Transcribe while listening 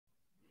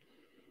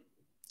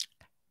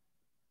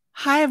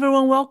Hi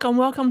everyone,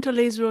 welcome to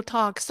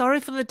Leisrealtalk. Sorry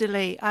for the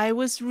delay. I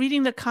was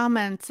reading the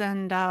comments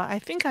and I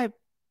think I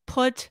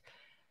put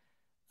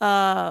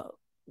uh,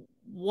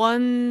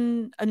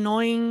 one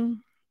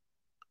annoying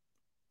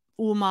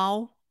Wu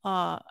Mao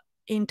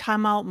in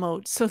timeout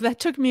mode, so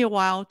that took me a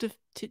while to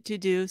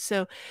do.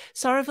 So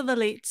sorry for the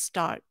late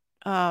start.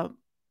 Uh,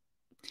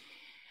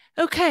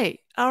 okay,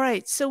 all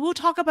right. So we'll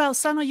talk about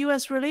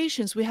Sino-US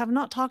relations. We have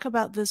not talked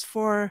about this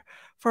for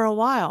a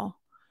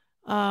while.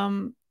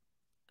 Um,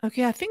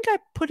 okay, I think I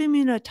put him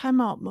in a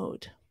timeout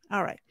mode.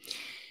 All right.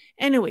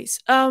 Anyways,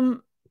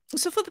 so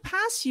for the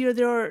past year,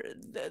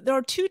 there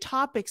are two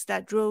topics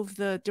that drove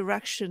the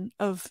direction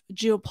of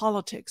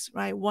geopolitics,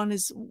 right? One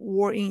is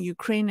war in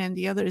Ukraine, and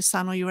the other is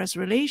Sino-US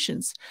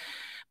relations.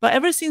 But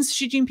ever since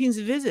Xi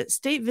Jinping's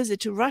state visit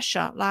to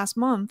Russia last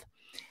month,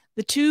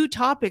 the two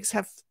topics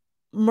have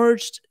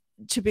merged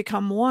to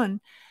become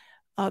one.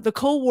 The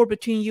Cold War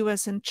between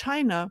U.S. and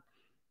China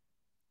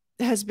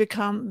has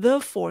become the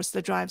force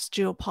that drives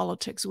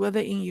geopolitics, whether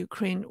in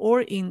Ukraine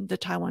or in the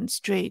Taiwan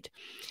Strait.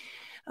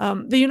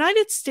 The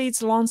United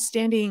States'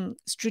 longstanding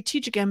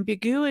strategic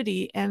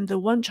ambiguity and the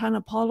one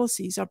China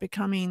policies are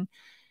becoming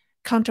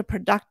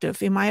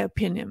counterproductive, in my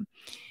opinion.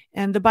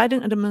 And the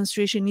Biden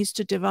administration needs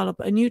to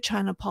develop a new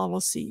China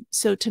policy.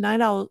 So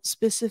tonight I'll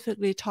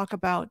specifically talk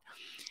about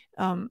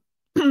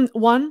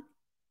one.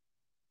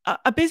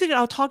 Basically,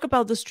 I'll talk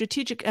about the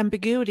strategic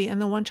ambiguity and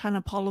the one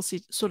China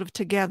policy sort of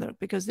together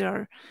because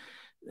they're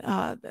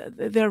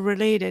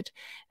related.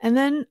 And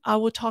then I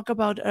will talk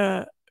about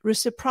a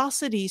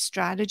reciprocity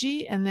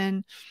strategy. And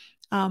then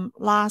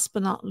last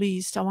but not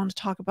least, I want to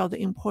talk about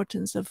the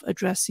importance of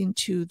addressing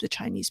to the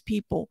Chinese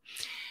people.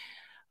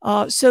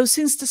 So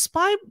since the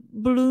spy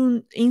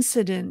balloon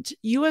incident,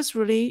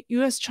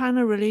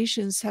 U.S.-China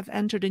relations have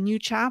entered a new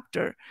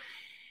chapter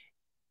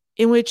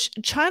in which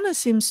China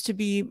seems to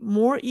be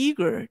more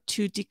eager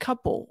to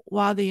decouple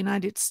while the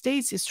United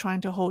States is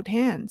trying to hold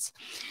hands.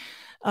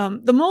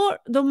 The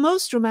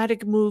most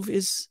dramatic move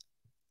is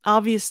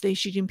obviously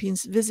Xi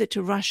Jinping's visit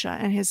to Russia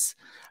and his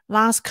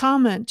last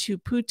comment to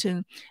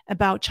Putin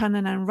about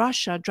China and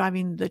Russia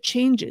driving the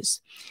changes.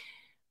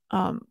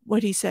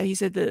 What he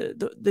said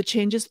the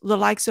changes, the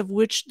likes of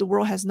which the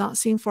world has not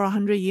seen for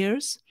 100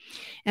 years.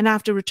 And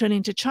after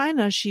returning to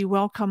China, she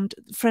welcomed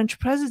French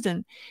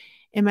President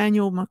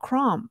Emmanuel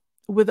Macron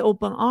with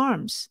open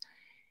arms.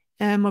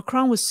 And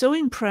Macron was so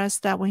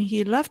impressed that when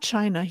he left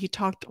China, he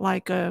talked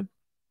like a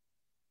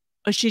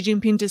Xi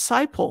Jinping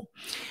disciple,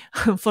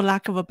 for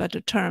lack of a better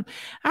term.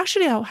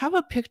 Actually, I'll have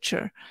a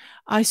picture.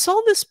 I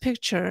saw this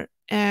picture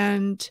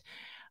and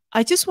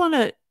I just want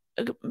to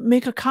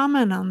make a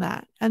comment on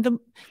that. And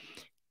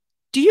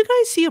do you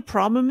guys see a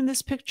problem in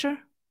this picture?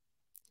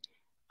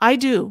 I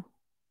do.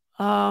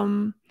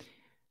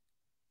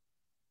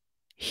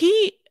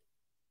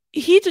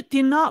 He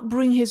did not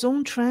bring his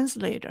own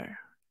translator.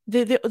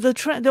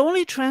 The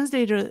only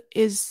translator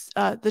is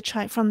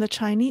from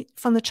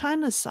the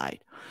China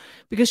side,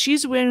 because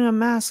she's wearing a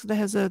mask that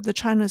has the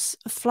China's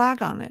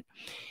flag on it.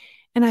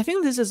 And I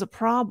think this is a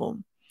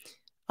problem.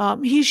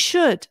 He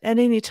should at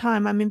any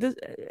time. I mean,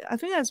 I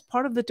think as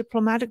part of the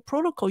diplomatic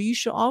protocol, you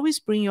should always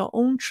bring your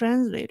own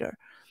translator,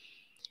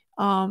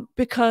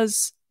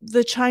 because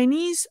the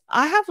Chinese,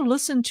 I have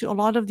listened to a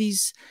lot of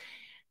these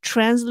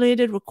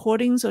translated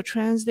recordings or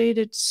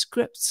translated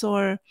scripts,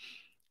 or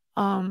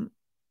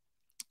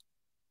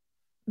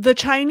the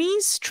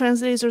Chinese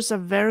translators are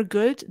very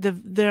good.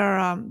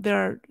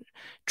 They're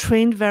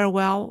trained very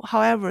well.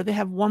 However, they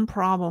have one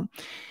problem.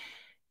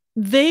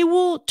 They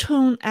will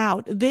tune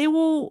out. They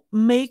will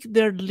make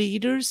their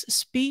leader's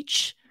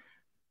speech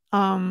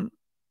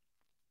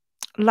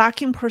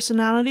lacking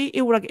personality.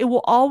 It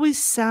will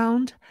always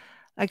sound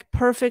like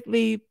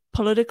perfectly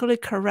politically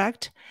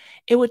correct.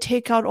 It would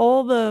take out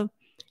all the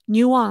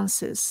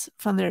nuances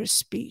from their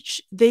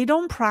speech. They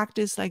don't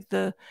practice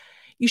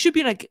you should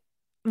be like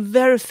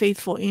very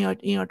faithful in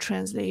your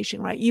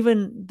translation, right?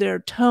 Even their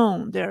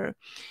tone, their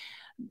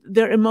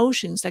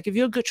emotions. Like if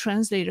you're a good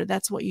translator,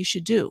 that's what you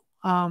should do.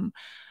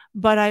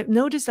 But I've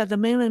noticed that the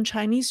mainland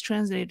Chinese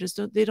translators,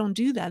 they don't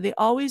do that. They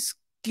always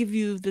give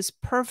you this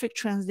perfect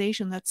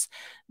translation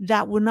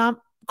that would not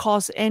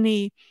cause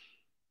any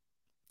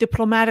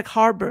diplomatic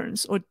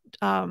heartburns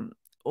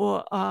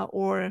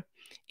or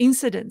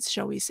incidents,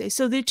 shall we say.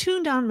 So they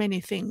tune down many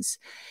things,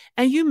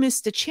 and you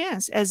miss the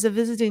chance as a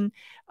visiting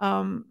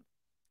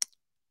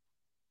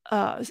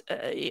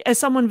as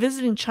someone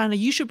visiting China.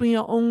 You should bring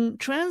your own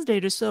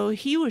translator so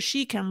he or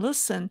she can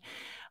listen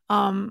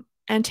and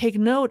take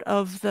note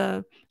of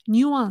the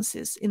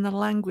nuances in the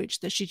language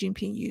that Xi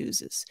Jinping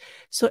uses.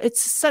 So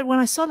when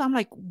I saw that, I'm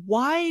like,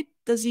 why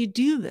does he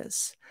do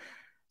this?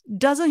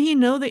 Doesn't he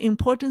know the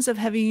importance of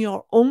having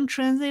your own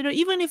translator?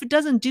 Even if it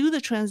doesn't do the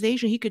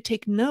translation, he could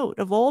take note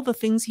of all the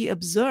things he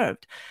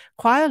observed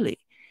quietly.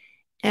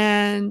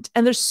 And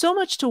there's so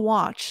much to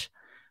watch.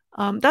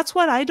 That's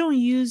why I don't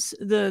use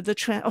the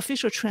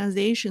official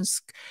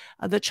translations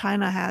that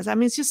China has. I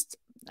mean,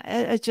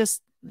 it's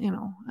just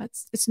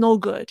it's no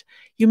good.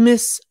 You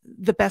miss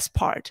the best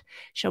part,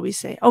 shall we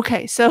say.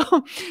 Okay,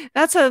 so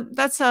that's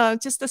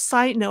just a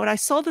side note. I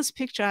saw this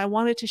picture. I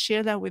wanted to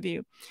share that with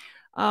you.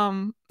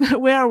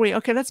 Where are we?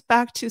 Okay, let's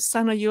back to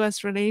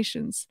Sino-US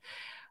relations.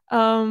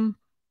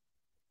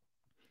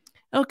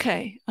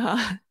 Okay.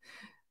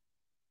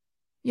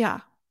 Yeah.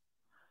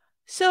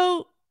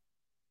 So,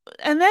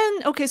 and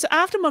then, okay, so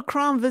after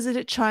Macron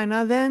visited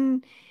China,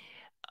 then,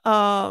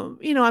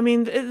 I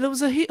mean, there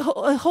was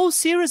a whole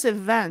series of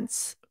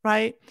events,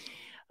 right?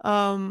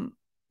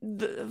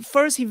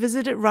 First, he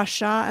visited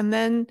Russia, and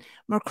then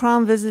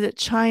Macron visited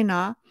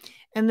China.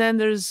 And then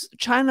there's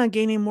China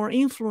gaining more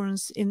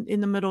influence in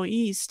the Middle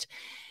East.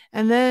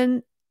 And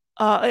then,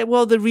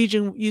 well, the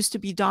region used to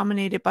be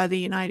dominated by the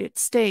United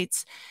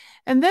States.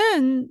 And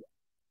then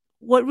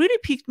what really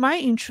piqued my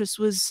interest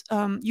was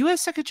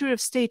U.S. Secretary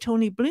of State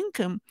Tony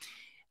Blinken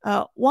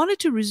wanted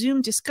to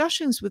resume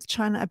discussions with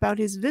China about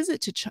his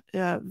visit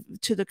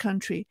to the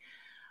country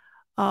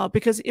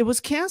because it was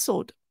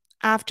canceled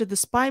after the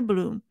spy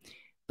balloon.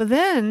 But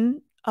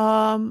then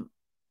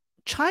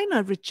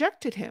China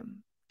rejected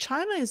him.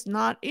 China is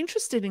not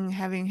interested in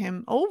having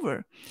him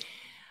over.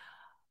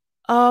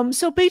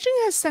 So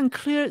Beijing has sent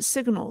clear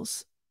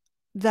signals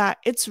that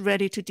it's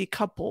ready to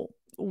decouple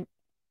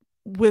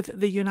with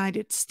the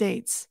United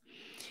States.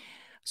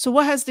 So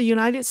what has the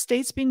United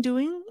States been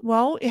doing?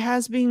 Well, it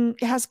has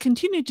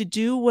continued to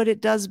do what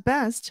it does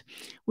best,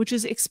 which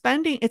is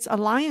expanding its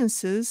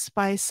alliances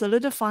by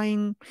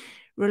solidifying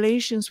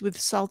relations with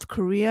South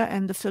Korea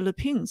and the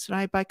Philippines,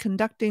 right? By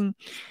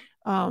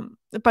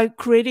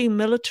creating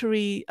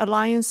military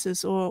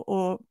alliances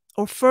or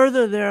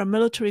further their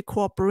military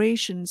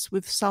cooperations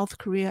with South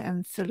Korea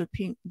and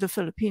the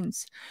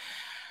Philippines.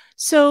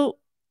 So,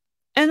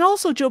 and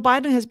also Joe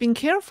Biden has been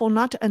careful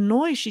not to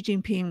annoy Xi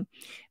Jinping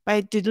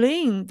by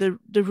delaying the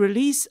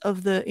release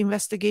of the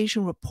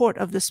investigation report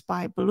of the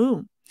spy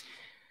balloon.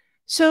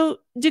 So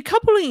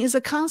decoupling is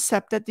a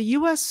concept that the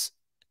U.S.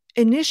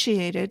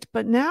 initiated,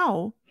 but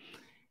now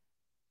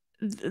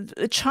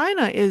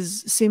China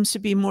seems to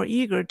be more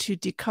eager to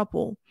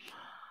decouple.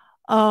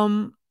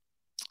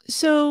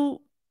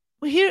 So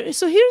here's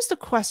the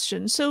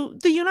question. So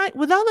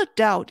without a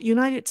doubt,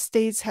 United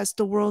States has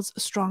the world's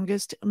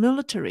strongest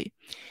military.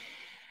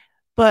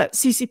 But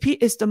CCP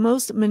is the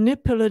most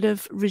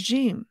manipulative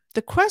regime.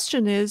 The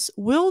question is,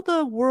 will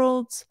the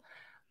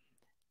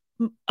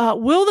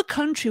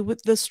country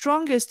with the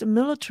strongest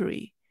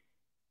military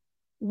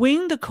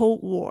win the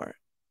Cold War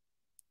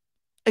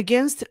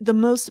against the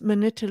most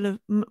manipulative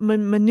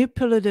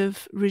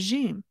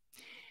regime?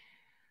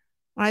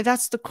 Right,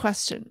 that's the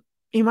question.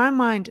 In my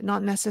mind,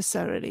 not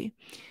necessarily.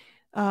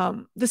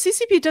 The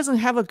CCP doesn't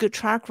have a good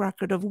track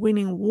record of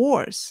winning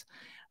wars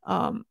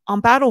on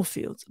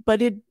battlefields,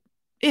 but it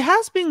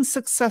has been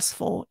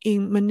successful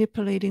in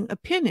manipulating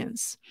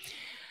opinions.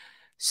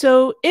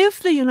 So if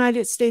the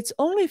United States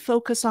only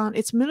focus on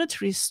its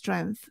military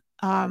strength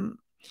and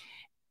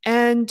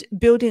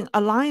building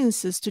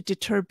alliances to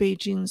deter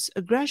Beijing's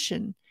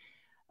aggression,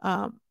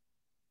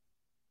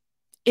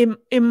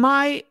 it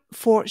might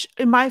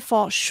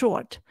fall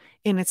short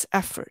in its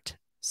effort.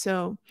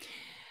 So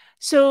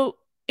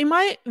in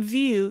my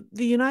view,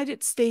 the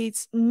United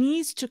States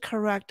needs to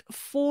correct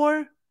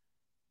 4,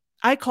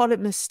 I call it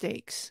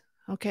mistakes.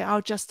 Okay,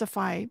 I'll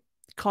justify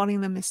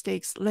calling them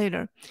mistakes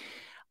later.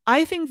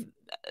 I think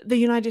the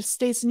United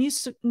States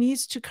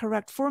needs to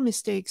correct 4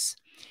 mistakes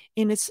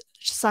in its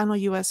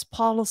Sino-US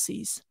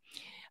policies.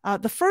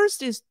 The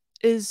first is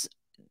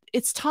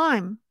it's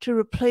time to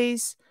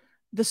replace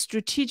the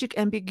strategic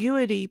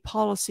ambiguity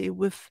policy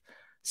with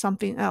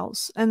something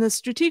else. And the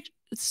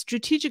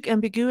strategic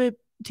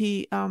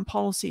ambiguity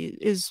policy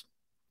is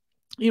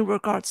in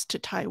regards to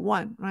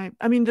Taiwan, right?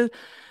 I mean, the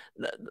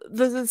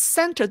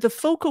center, the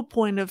focal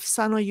point of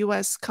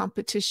Sino-US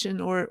competition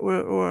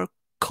or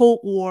Cold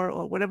War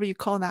or whatever you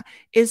call that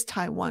is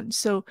Taiwan.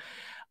 So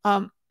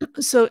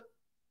it's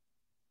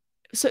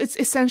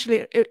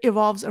essentially, it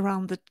evolves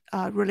around the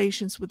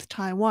relations with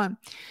Taiwan.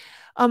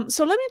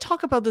 So let me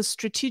talk about the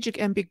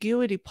strategic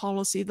ambiguity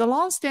policy. The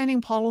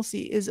long-standing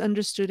policy is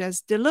understood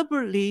as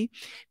deliberately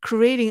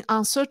creating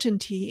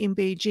uncertainty in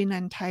Beijing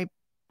and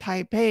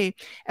Taipei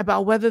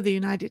about whether the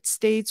United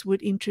States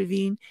would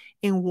intervene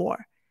in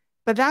war.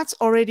 But that's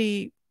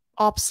already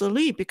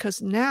obsolete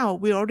because now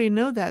we already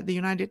know that the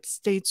United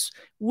States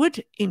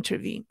would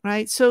intervene,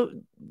 right? So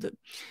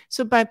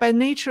by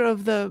nature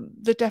of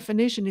the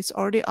definition, it's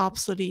already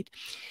obsolete.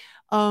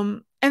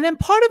 And then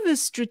part of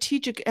this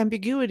strategic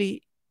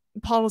ambiguity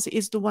policy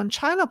is the one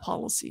China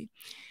policy.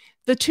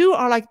 The two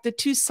are like the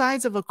two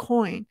sides of a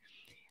coin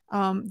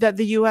that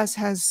the U.S.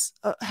 has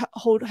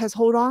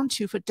hold on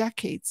to for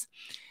decades.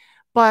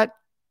 But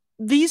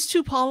these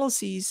two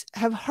policies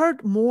have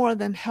hurt more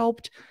than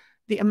helped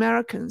the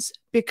Americans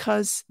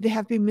because they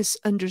have been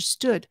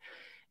misunderstood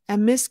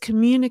and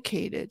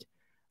miscommunicated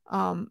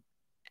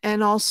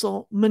and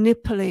also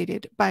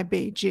manipulated by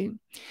Beijing.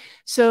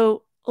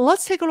 So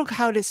let's take a look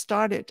how this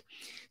started.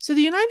 So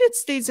the United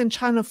States and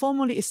China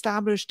formally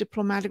established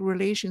diplomatic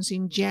relations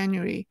in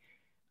January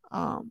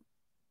um,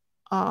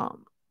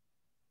 um,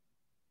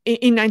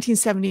 in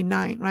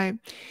 1979, right?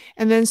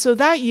 And then so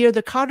that year,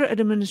 the Carter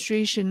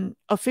administration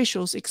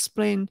officials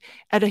explained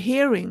at a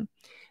hearing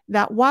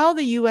that while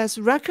the US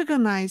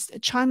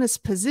recognized China's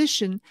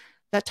position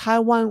that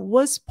Taiwan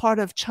was part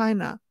of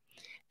China,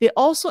 they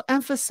also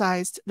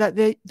emphasized that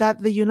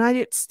the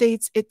United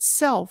States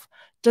itself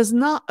does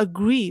not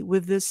agree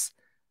with this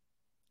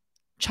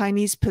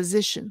Chinese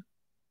position.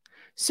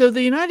 So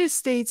the United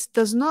States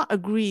does not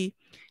agree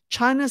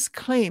China's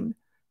claim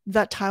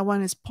that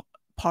Taiwan is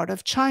part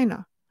of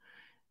China.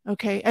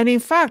 Okay, and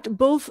in fact,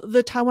 both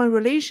the Taiwan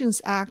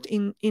Relations Act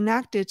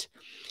enacted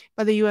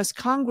by the U.S.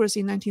 Congress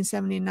in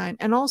 1979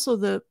 and also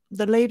the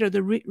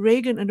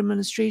Reagan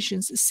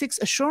administration's Sixth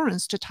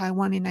Assurance to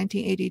Taiwan in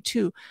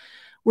 1982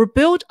 were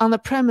built on the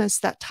premise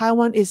that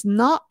Taiwan is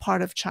not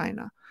part of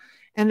China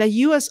and that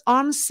U.S.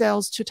 arms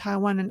sales to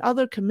Taiwan and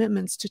other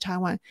commitments to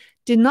Taiwan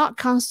did not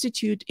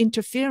constitute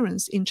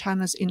interference in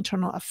China's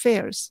internal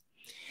affairs.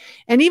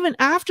 And even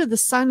after the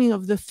signing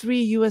of the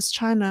three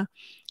U.S.-China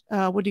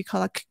what do you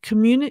call it?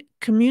 Communique?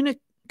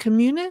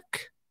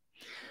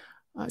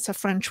 It's a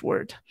French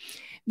word.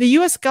 The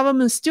U.S.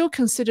 government still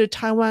considered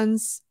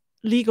Taiwan's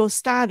legal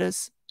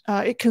status.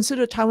 It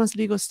considered Taiwan's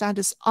legal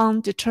status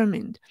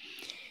undetermined,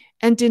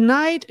 and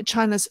denied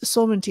China's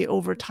sovereignty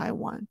over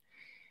Taiwan.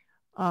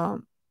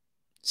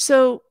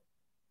 So,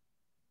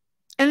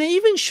 and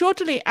even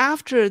shortly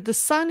after the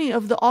signing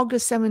of the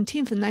August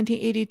 17th,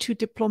 1982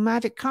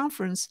 diplomatic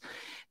conference,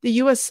 the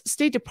U.S.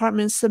 State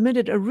Department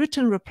submitted a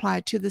written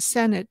reply to the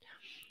Senate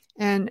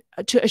and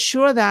to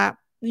assure that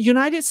the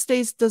United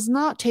States does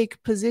not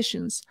take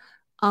positions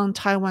on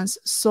Taiwan's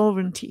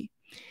sovereignty.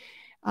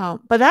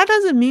 But that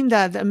doesn't mean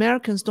that the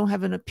Americans don't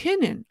have an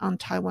opinion on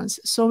Taiwan's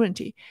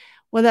sovereignty.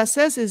 What that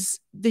says is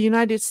the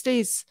United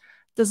States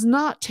does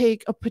not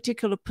take a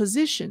particular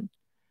position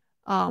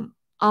on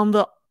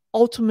the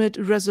ultimate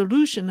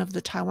resolution of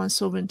the Taiwan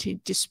sovereignty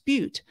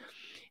dispute.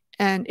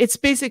 And it's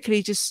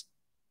basically just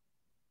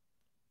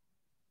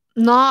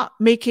not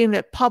making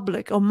it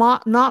public or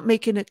not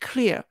making it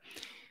clear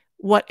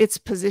what its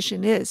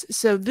position is.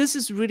 So this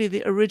is really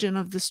the origin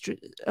of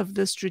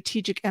the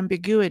strategic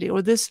ambiguity,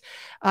 or this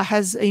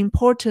has an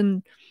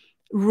important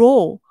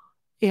role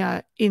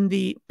in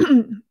the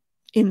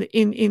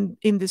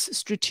in this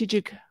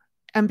strategic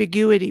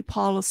ambiguity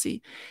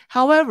policy.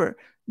 However,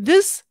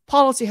 this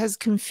policy has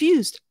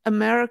confused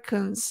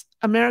America's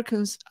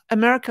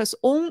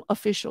own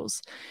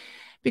officials,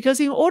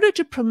 because in order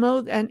to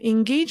promote an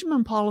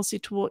engagement policy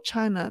toward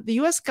China, the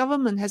U.S.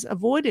 government has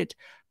avoided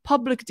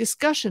public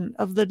discussion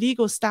of the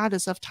legal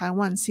status of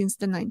Taiwan since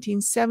the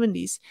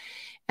 1970s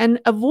and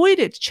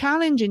avoided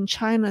challenging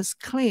China's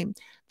claim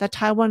that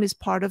Taiwan is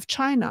part of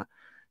China.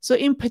 So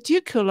in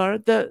particular,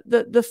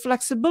 the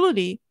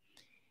flexibility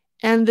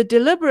and the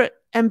deliberate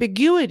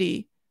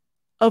ambiguity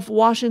of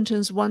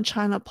Washington's One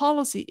China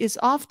policy is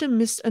often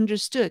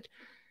misunderstood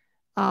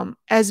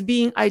as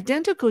being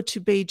identical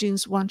to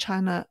Beijing's One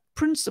China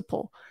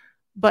principle,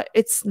 but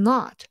it's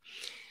not.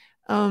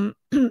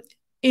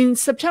 In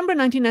September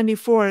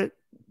 1994,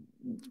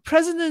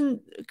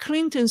 President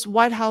Clinton's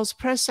White House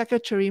press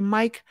secretary,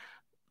 Mike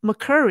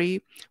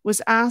McCurry,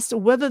 was asked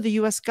whether the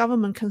U.S.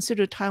 government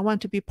considered Taiwan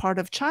to be part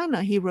of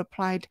China. He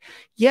replied,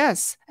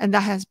 yes, and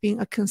that has been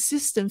a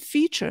consistent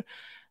feature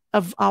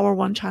of our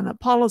One China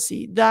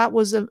policy. That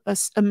was a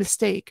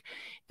mistake,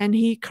 and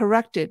he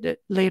corrected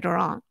it later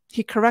on.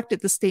 He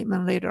corrected the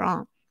statement later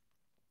on.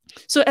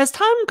 So as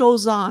time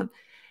goes on,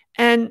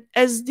 and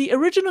as the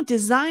original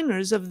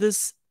designers of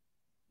this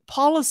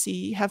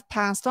policy have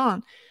passed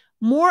on,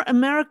 more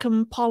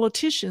American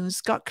politicians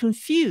got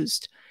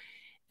confused.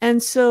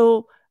 And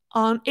so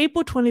on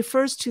April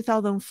 21st,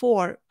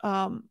 2004,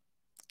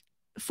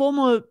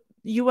 former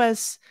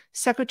U.S.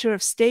 Secretary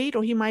of State,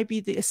 or he might be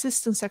the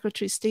Assistant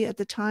Secretary of State at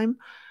the time,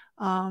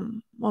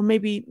 or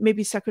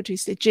maybe Secretary of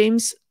State,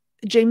 James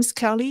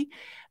Kelly,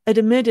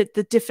 admitted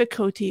the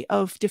difficulty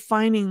of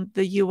defining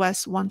the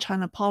U.S. One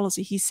China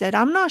policy. He said,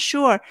 I'm not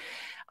sure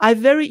I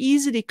very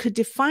easily could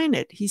define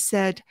it. He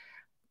said,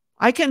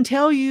 I can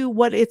tell you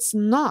what it's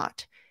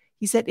not.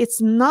 He said, it's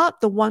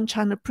not the One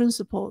China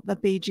principle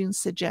that Beijing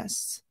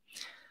suggests.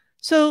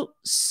 So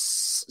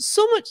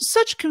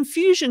such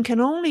confusion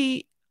can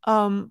only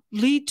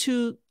lead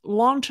to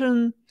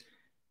long-term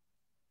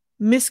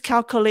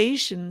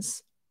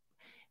miscalculations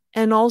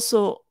and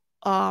also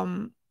a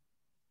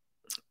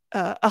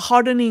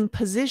hardening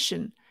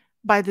position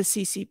by the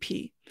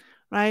CCP,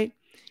 right?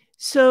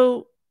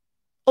 So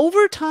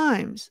over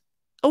time,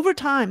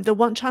 the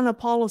One China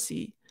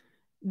policy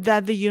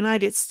that the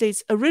United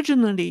States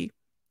originally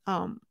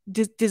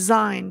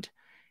designed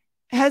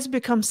has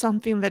become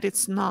something that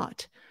it's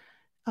not.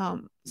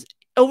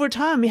 Over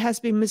time, it has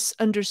been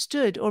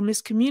misunderstood or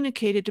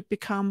miscommunicated to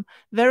become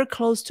very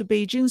close to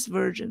Beijing's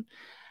version.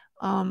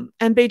 And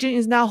Beijing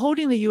is now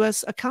holding the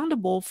U.S.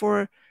 accountable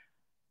for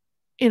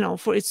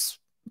its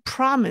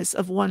promise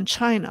of One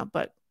China,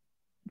 but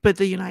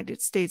the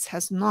United States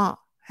has not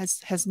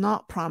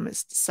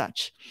promised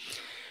such.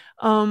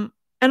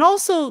 And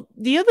also,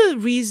 the other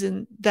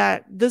reason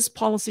that this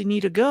policy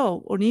needs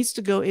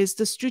to go is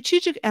the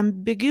strategic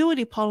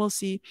ambiguity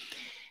policy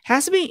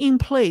has been in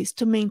place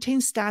to maintain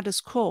status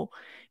quo,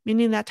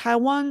 meaning that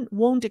Taiwan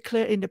won't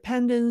declare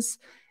independence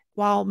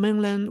while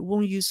mainland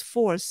won't use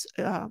force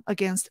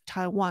against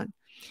Taiwan.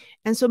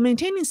 And so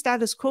maintaining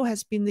status quo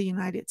has been the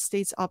United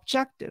States'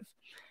 objective.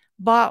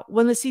 But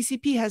when the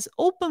CCP has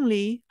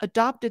openly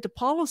adopted a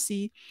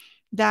policy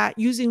that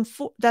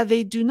that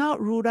they do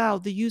not rule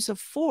out the use of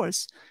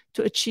force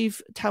to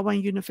achieve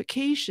Taiwan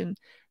unification,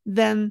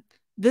 then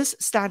this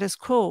status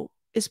quo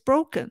is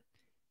broken.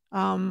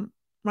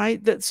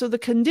 Right? So the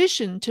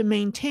condition to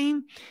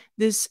maintain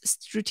this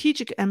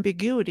strategic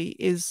ambiguity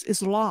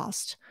is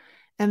lost.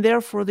 And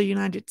therefore, the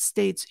United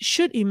States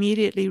should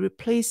immediately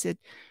replace it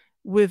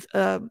with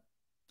a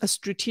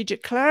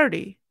strategic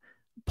clarity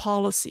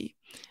policy.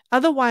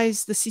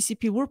 Otherwise, the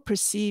CCP will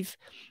perceive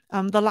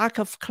the lack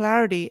of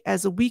clarity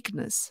as a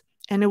weakness,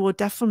 and it will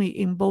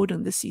definitely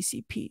embolden the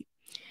CCP.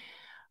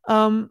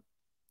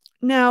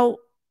 Now,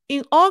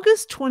 in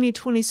August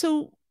 2020,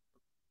 so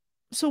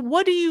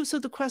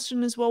the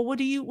question is, well, what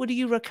do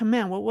you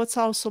recommend? Well, what's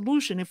our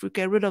solution if we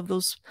get rid of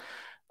those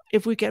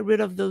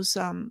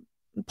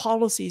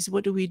policies?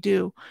 What do we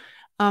do?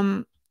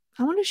 I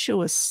want to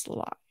show a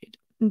slide.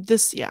 There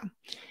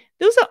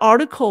was an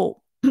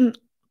article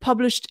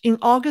published in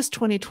August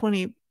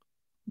 2020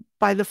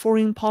 by the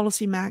Foreign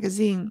Policy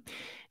magazine,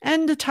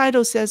 and the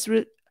title says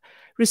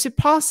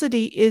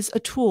reciprocity is a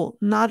tool,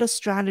 not a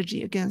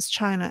strategy against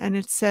China. And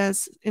it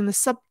says in the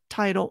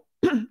subtitle,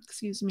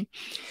 excuse me,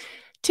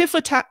 tit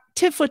for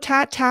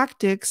tat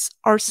tactics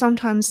are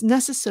sometimes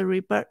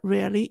necessary but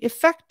rarely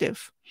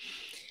effective.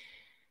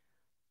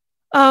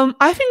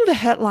 I think the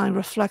headline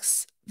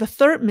reflects the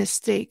third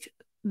mistake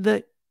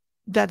that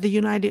the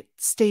United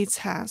States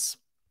has.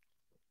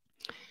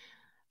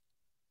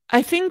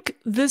 I think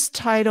this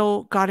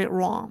title got it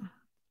wrong.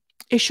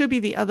 It should be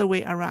the other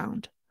way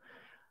around.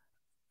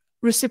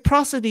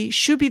 Reciprocity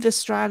should be the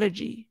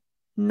strategy,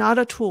 not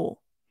a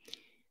tool.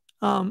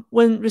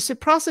 When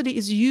reciprocity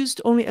is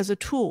used only as a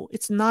tool,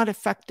 it's not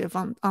effective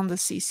on the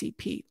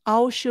CCP.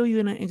 I'll show you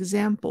an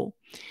example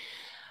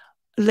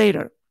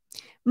later.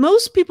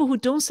 Most people who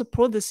don't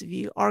support this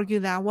view argue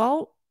that,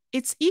 well,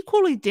 it's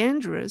equally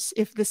dangerous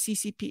if the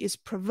CCP is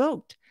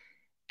provoked,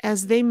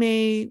 as they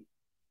may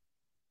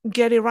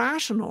get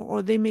irrational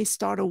or they may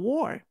start a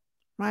war,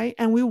 right?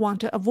 And we want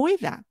to avoid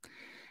that.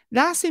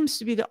 That seems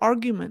to be the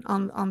argument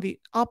on the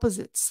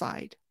opposite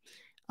side,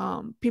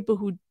 people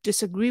who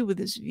disagree with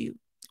this view.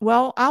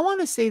 Well, I want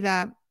to say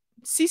that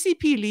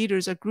CCP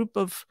leaders are a group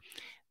of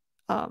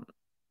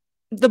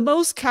the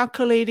most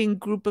calculating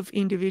group of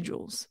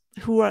individuals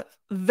who are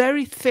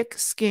very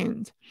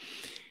thick-skinned.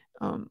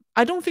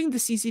 I don't think the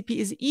CCP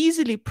is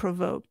easily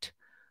provoked,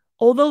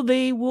 although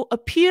they will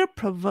appear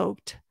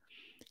provoked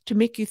to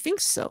make you think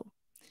so.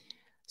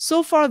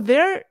 So far,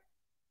 their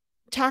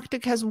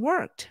tactic has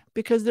worked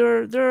because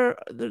there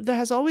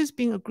has always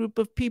been a group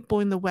of people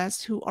in the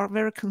West who are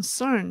very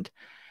concerned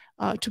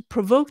to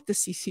provoke the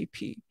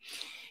CCP.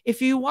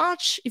 If you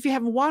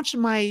have watched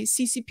my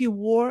CCP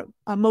War,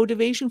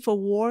 Motivation for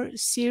War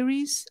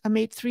series, I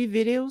made 3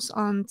 videos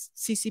on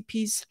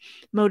CCP's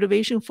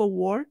motivation for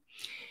war.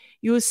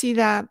 You will see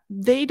that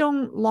they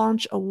don't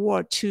launch a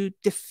war to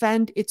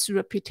defend its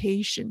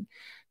reputation.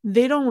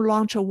 They don't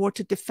launch a war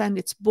to defend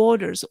its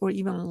borders or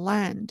even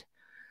land,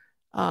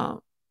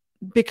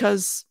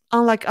 because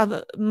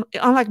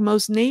unlike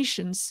most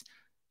nations,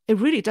 it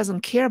really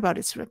doesn't care about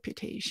its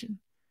reputation.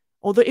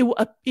 Although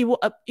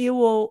it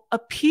will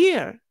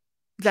appear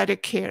that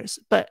it cares,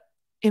 but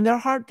in their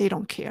heart they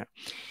don't care.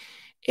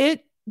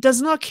 It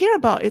does not care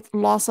about its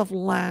loss of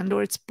land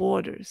or its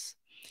borders.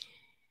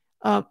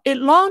 It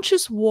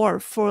launches war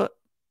for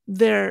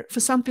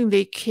something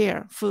they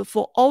care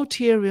for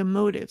ulterior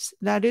motives,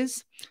 that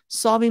is,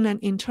 solving an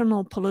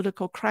internal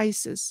political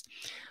crisis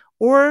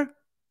or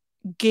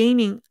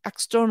gaining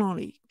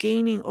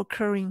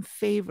occurring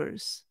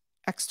favors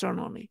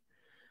externally.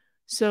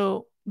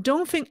 So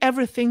don't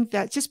ever think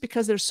that just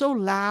because they're so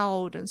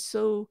loud and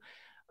so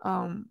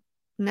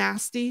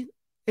nasty,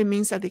 it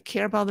means that they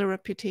care about their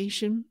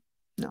reputation.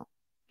 No.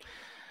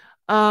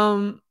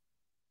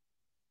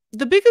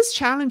 The biggest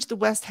challenge the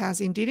West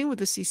has in dealing with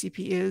the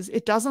CCP is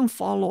it doesn't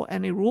follow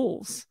any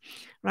rules,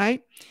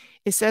 right?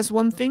 It says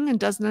one thing and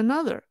does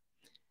another.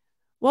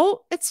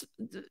 Well,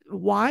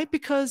 why?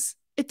 Because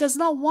it does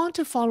not want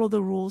to follow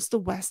the rules the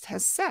West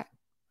has set.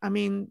 I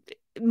mean,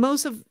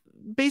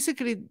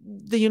 basically,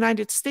 the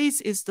United States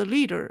is the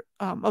leader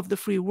of the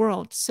free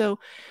world. So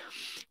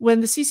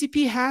when the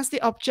CCP has the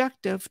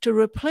objective to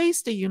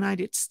replace the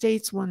United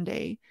States one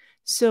day,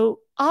 so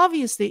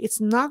obviously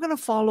it's not going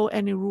to follow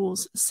any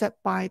rules set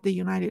by the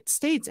United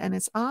States and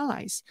its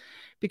allies,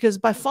 because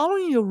by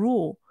following your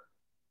rule,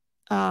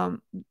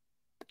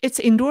 it's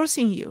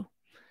endorsing you.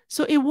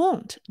 So it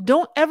won't.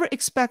 Don't ever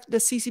expect the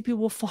CCP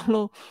will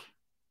follow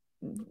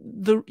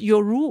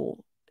your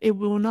rule. It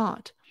will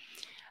not.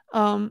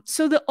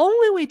 So the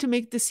only way to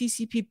make the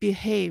CCP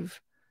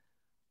behave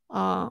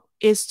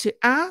is to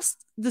ask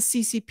the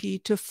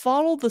CCP to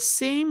follow the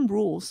same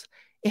rules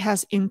it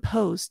has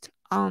imposed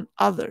on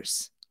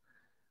others,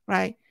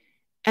 right?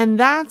 And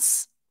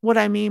that's what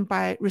I mean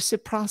by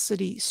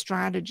reciprocity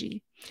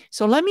strategy.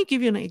 So let me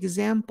give you an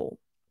example.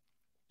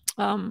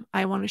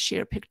 I want to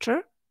share a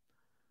picture.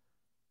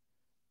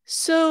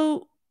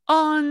 So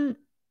I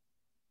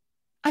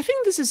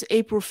think this is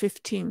April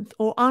 15th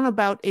or on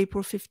about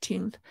April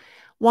 15th,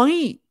 Wang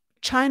Yi,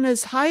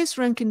 China's highest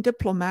ranking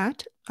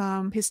diplomat,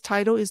 his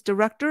title is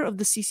Director of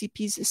the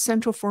CCP's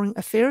Central Foreign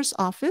Affairs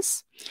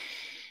Office,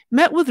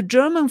 met with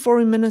German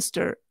Foreign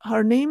Minister.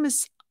 Her name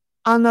is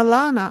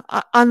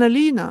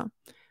Annalena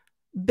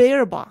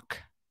Baerbock.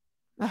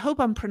 I hope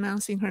I'm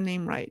pronouncing her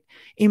name right,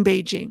 in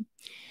Beijing.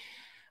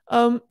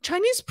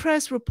 Chinese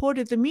press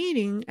reported the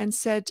meeting and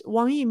said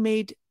Wang Yi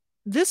made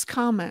this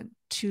comment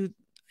to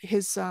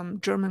his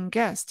German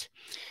guest.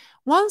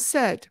 Wang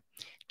said,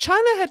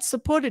 China had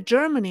supported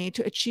Germany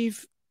to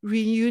achieve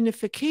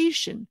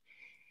reunification,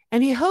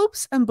 and he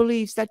hopes and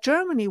believes that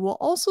Germany will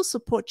also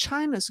support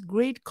China's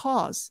great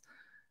cause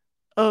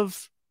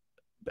of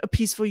a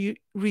peaceful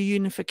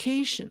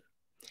reunification.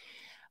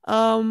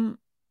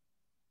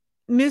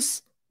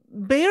 Ms.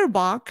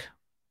 Baerbock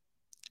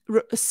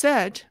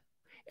said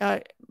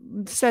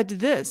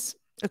this,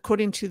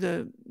 according to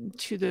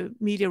the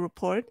media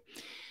report.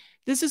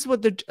 This is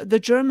what the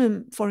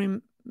German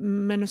foreign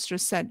minister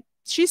said.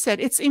 She said,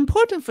 it's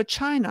important for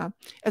China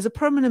as a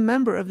permanent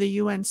member of the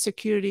UN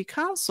Security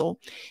Council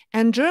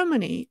and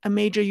Germany, a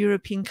major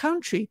European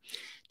country,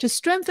 to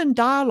strengthen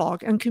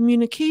dialogue and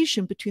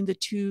communication between the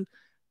two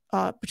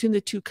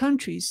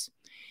countries.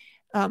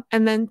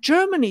 And then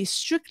Germany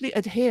strictly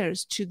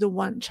adheres to the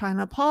One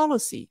China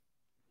policy.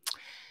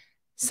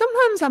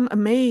 Sometimes I'm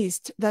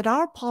amazed that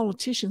our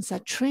politicians are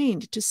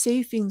trained to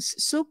say things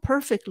so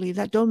perfectly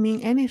that don't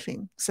mean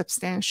anything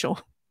substantial.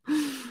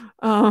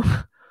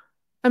 I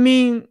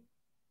mean,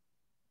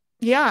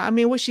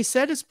 what she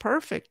said is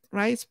perfect,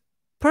 right? It's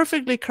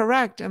perfectly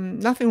correct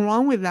and nothing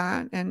wrong with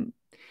that and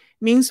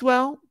means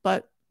well,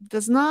 but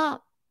does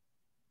not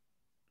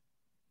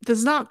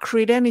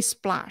create any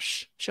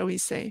splash, shall we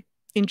say,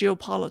 in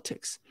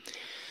geopolitics.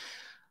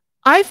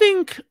 I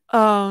think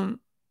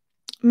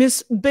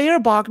Ms.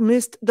 Baerbock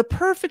missed the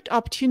perfect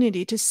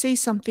opportunity to say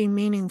something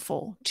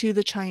meaningful to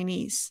the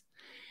Chinese.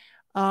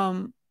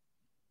 And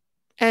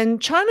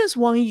China's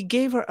Wang Yi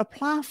gave her a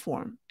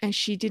platform and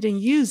she didn't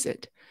use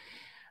it.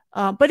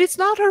 But it's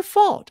not her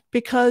fault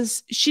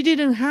because she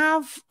didn't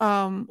have,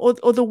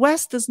 or the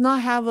West does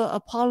not have a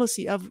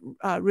policy of,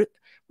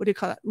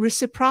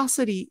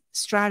 reciprocity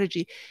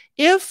strategy.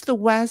 If the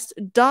West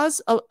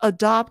does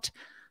adopt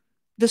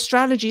the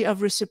strategy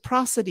of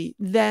reciprocity,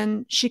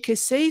 then she could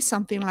say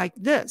something like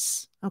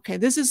this. Okay,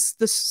 this is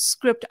the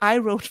script I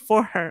wrote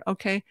for her.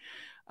 Okay,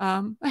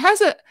 it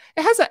has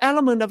an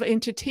element of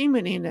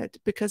entertainment in it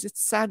because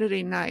it's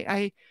Saturday night.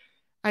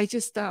 I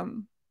just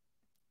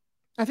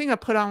I think I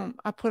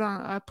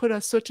put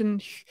a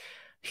certain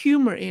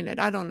humor in it.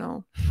 I don't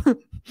know.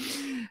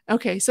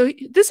 Okay, so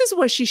this is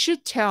what she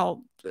should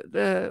tell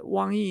the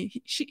Wang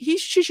Yi. She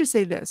should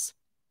say this.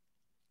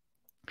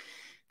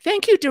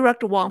 Thank you,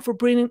 Director Wang, for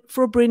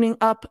bringing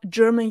up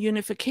German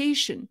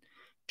unification.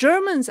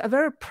 Germans are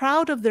very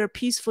proud of their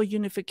peaceful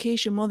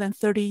unification more than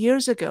 30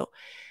 years ago,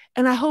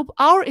 and I hope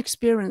our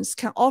experience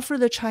can offer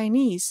the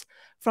Chinese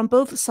from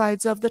both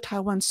sides of the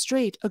Taiwan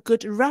Strait a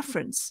good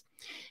reference.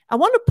 I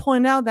want to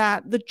point out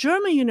that the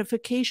German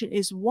unification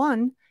is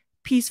one,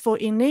 peaceful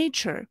in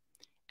nature,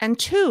 and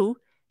two,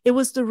 it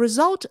was the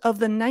result of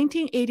the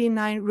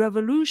 1989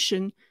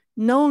 revolution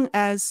known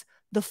as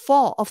the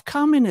fall of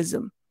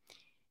communism.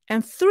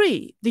 And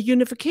three, the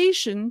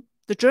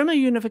German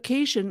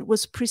unification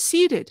was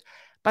preceded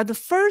by the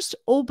first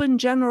open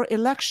general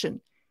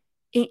election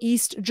in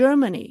East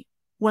Germany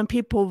when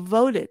people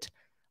voted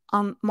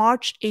on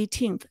March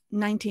 18th,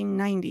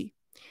 1990.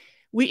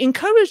 We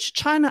encourage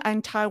China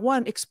and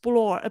Taiwan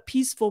explore a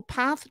peaceful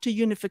path to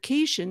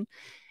unification,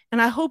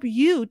 and I hope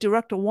you,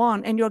 Director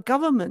Wang, and your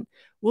government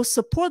will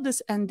support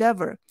this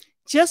endeavor,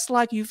 just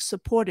like you've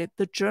supported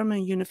the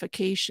German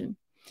unification.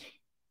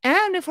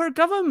 And if her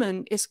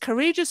government is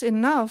courageous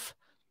enough,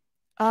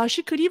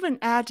 she could even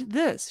add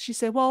this. She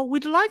said, well,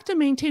 we'd like to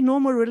maintain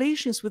normal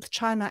relations with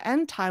China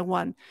and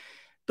Taiwan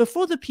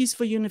before the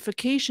peaceful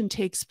unification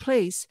takes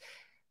place.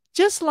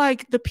 Just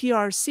like the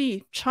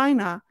PRC,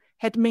 China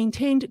had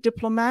maintained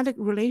diplomatic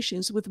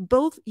relations with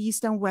both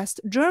East and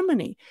West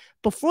Germany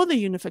before the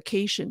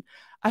unification.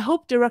 I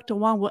hope Director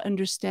Wang will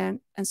understand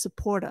and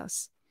support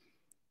us.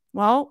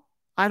 Well,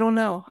 I don't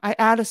know. I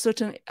add a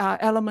certain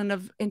element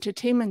of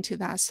entertainment to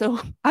that. So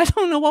I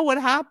don't know what would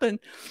happen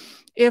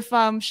if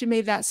she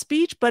made that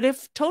speech. But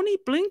if Tony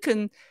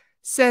Blinken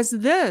says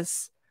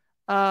this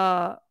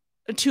to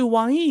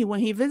Wang Yi when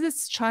he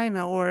visits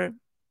China, or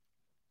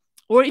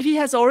if he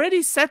has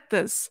already said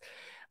this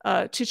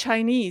to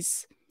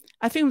Chinese,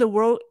 I think the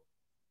world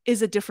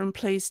is a different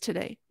place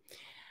today.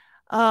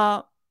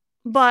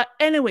 But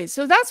anyway,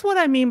 so that's what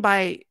I mean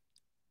by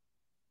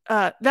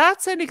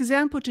that's an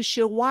example to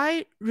show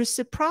why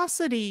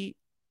reciprocity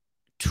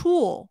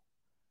tool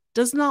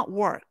does not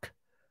work,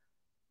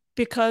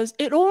 because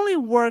it only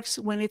works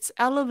when it's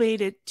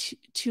elevated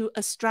to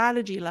a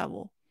strategy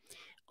level.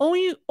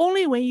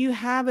 Only when you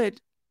have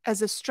it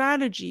as a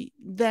strategy,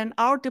 then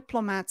our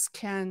diplomats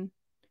can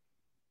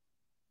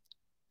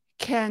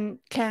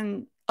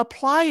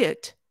apply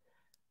it,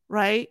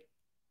 right?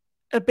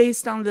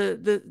 Based on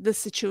the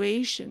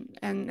situation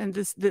and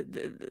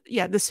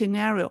the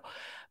scenario.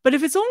 But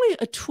if it's only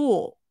a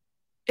tool,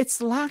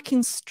 it's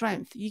lacking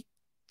strength.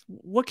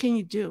 What can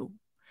you do?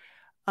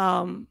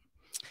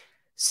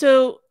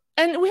 So,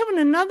 and we have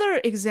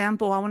another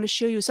example I want to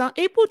show you. So on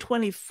April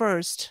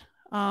 21st,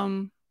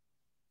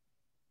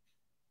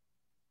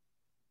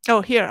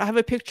 oh, here, I have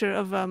a picture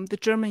of the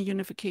German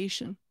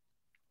unification.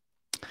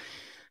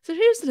 So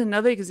here's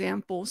another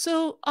example.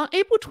 So on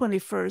April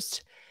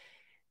 21st,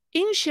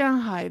 in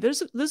Shanghai,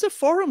 there's a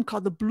forum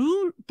called the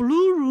Blue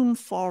Room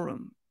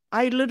Forum.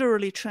 I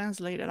literally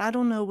translated. I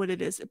don't know what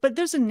it is, but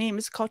there's a name.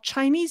 It's called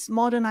Chinese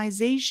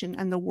Modernization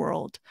and the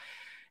World.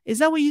 Is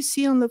that what you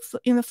see on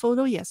in the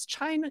photo? Yes,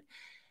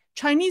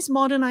 Chinese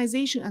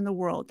Modernization and the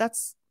World.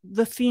 That's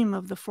the theme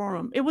of the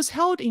forum. It was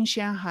held in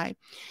Shanghai,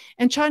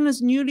 and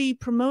China's newly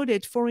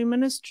promoted Foreign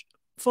Minister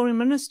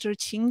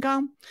Qin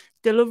Gang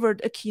delivered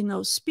a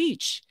keynote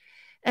speech,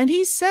 and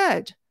he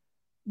said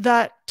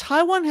that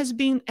Taiwan has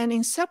been an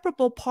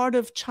inseparable part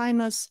of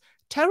China's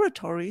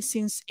territory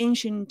since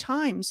ancient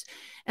times,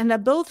 and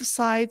that both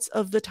sides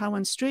of the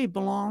Taiwan Strait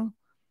belong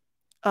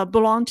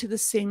to the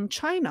same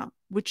China,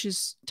 which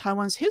is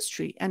Taiwan's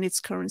history and its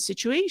current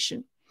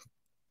situation.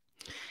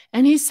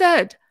 And he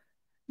said,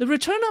 the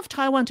return of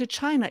Taiwan to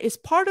China is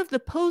part of the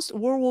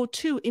post-World War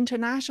II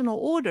international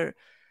order.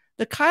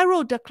 The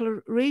Cairo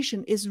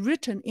Declaration is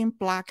written in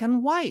black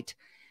and white,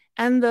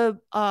 and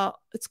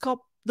it's called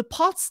the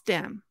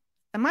Potsdam.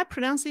 Am I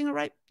pronouncing it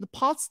right? The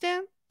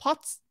Potsdam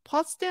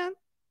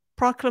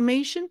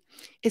Proclamation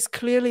is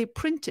clearly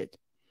printed.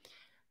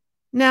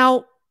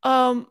 Now,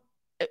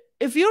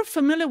 if you're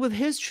familiar with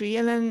history,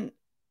 and then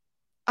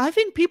I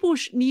think people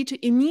need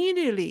to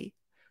immediately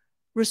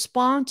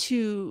respond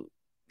to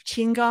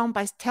Qin Gang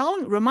by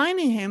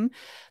reminding him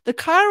the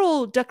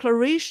Cairo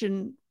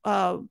Declaration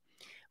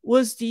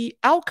was the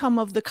outcome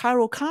of the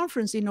Cairo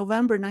Conference in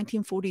November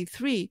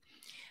 1943.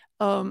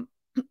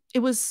 It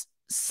was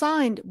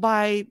signed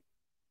by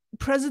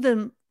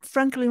President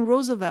Franklin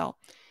Roosevelt,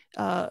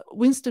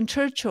 Winston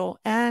Churchill,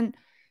 and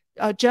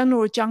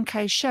General Chiang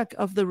Kai-shek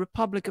of the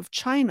Republic of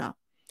China.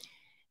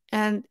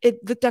 And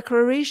the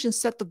declaration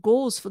set the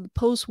goals for the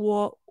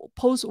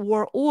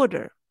post-war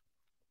order.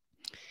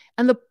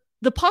 And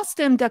the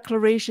Potsdam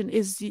Declaration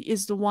is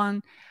the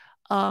one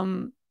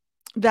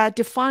that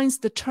defines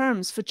the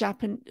terms for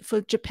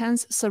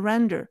Japan's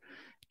surrender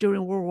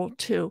during World War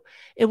II.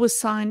 It was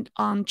signed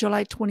on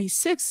July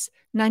 26,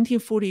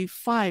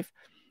 1945,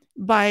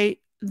 by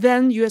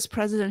then U.S.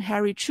 President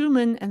Harry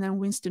Truman, and then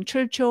Winston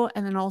Churchill,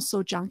 and then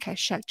also Chiang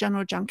Kai-shek,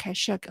 General Chiang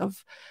Kai-shek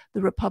of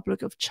the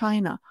Republic of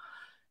China.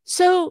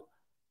 So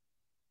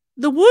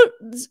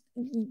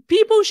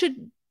people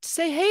should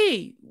say,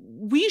 hey,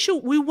 we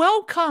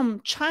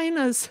welcome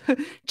China's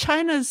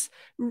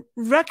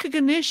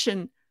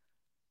recognition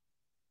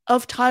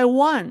of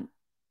Taiwan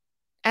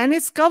and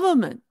its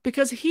government,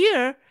 because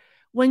here,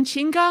 when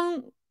Qin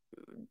Gang,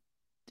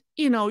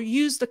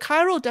 used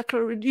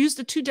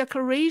the two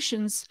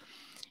declarations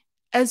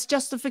as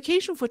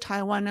justification for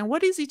Taiwan, and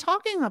what is he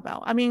talking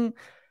about? I mean,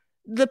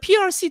 the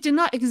PRC did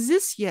not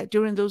exist yet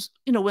during those,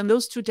 when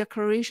those two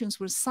declarations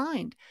were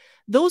signed.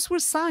 Those were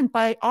signed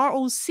by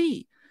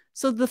ROC.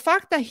 So the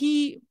fact that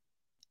he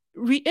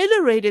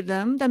reiterated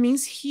them, that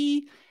means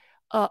he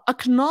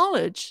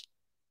acknowledged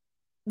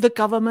the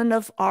government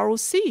of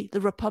ROC,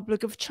 the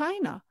Republic of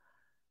China,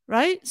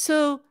 right?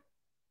 So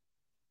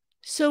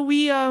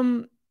we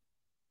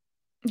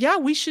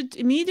we should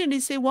immediately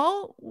say,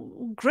 well,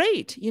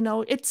 great.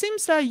 It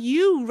seems that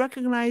you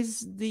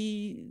recognize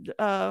the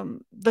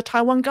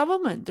Taiwan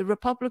government, the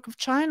Republic of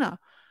China,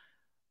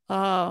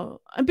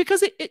 and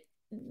because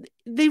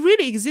they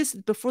really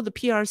existed before the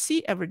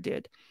PRC ever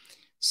did.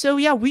 So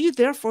yeah, we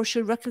therefore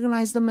should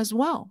recognize them as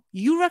well.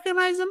 You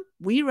recognize them,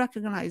 we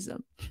recognize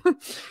them.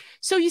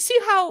 So you see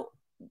how,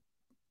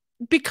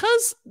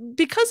 because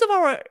of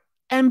our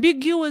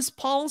ambiguous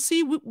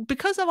policy,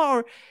 because of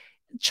our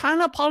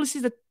China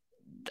policy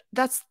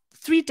that's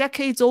 3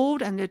 decades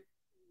old, and it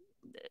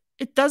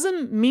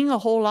doesn't mean a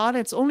whole lot.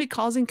 It's only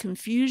causing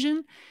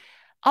confusion.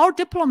 Our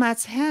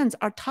diplomats' hands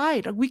are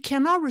tied. We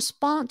cannot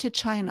respond to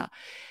China.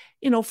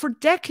 For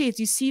decades,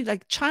 you see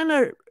like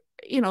China,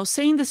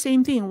 saying the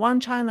same thing, one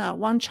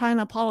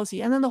China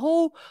policy, and then the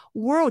whole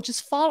world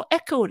just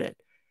echoed it,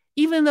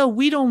 even though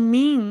we don't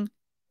mean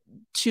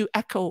to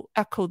echo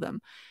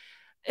them.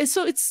 And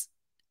so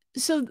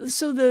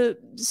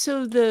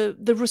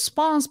the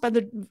response by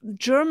the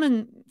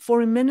German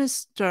foreign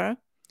minister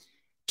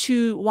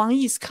to Wang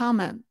Yi's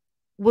comment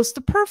was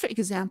the perfect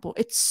example.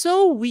 It's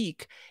so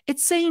weak.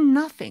 It's saying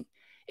nothing.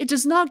 It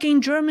does not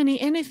gain Germany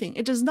anything.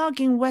 It does not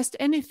gain West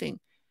anything.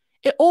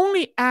 It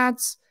only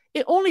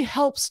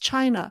helps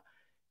China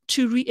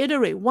to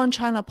reiterate one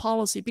China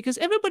policy, because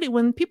everybody,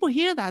 when people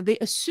hear that, they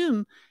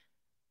assume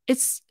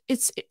it's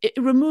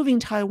removing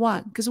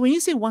Taiwan. Because when you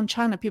say one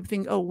China, people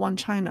think, oh, one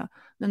China,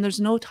 then there's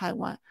no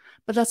Taiwan.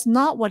 But that's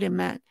not what it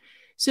meant.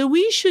 So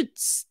we should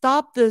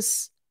stop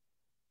this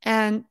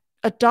and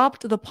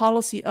adopt the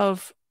policy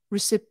of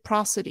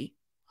reciprocity.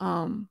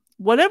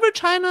 Whatever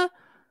China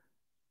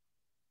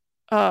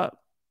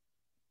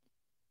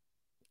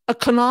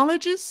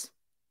acknowledges,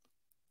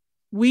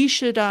 we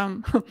should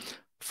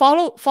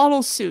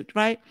follow suit,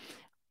 right?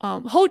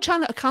 Hold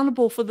China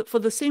accountable for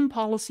the same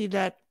policy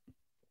that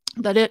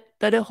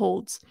it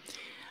holds.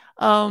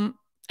 And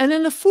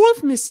then the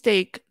fourth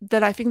mistake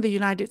that I think the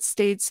United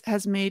States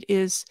has made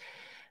is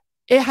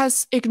it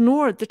has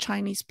ignored the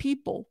Chinese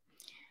people.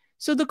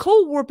 So the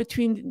Cold War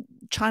between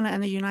China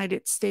and the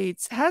United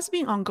States has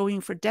been ongoing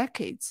for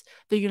decades.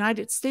 The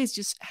United States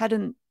just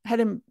hadn't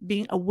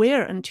been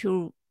aware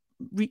until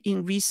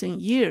in recent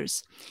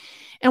years.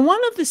 And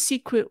one of the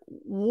secret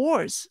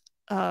wars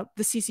the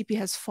CCP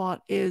has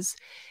fought is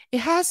it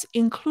has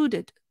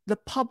included the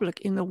public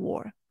in the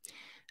war.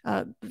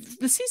 The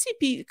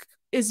CCP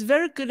is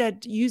very good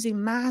at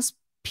using mass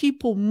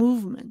people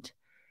movement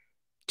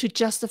to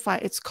justify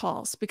its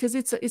cause, because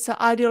it's an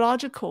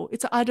ideological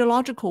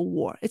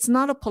war. It's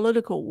not a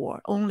political war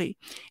only.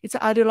 It's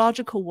an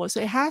ideological war. So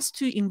it has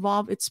to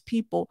involve its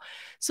people.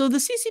 So the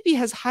CCP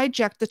has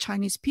hijacked the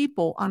Chinese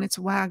people on its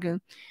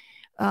wagon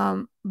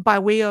by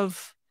way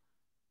of,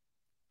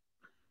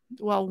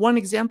 well, one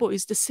example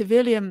is the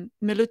civilian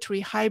military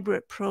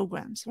hybrid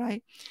programs,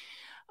 right?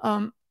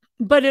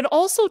 But it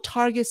also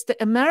targets the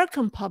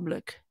American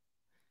public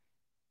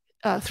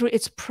through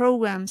its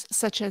programs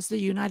such as the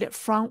United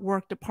Front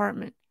Work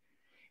Department.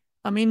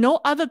 I mean, no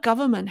other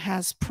government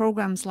has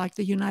programs like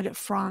the United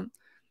Front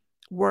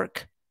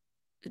Work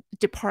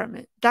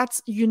Department.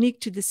 That's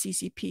unique to the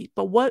CCP.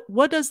 But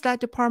what does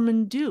that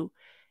department do?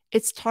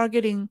 It's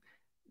targeting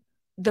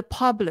the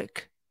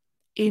public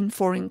in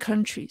foreign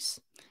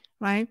countries,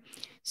 right?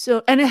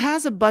 So, and it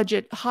has a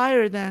budget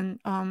higher than,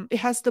 it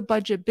has the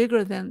budget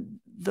bigger than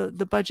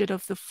the budget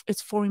of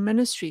its foreign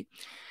ministry.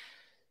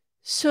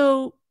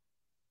 So,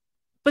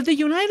 but the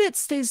United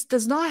States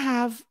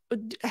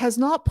has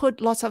not put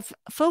lots of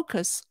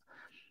focus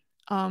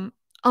on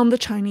the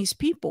Chinese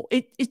people.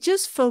 It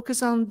just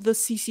focused on the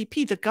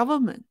CCP, the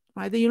government,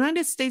 right? The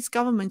United States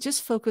government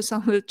just focused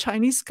on the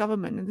Chinese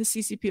government and the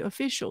CCP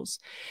officials,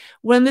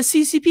 when the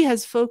CCP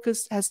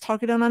has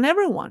targeted on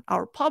everyone,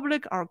 our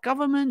public, our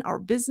government, our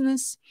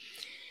business.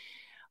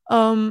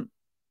 And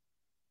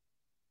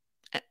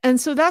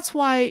so that's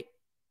why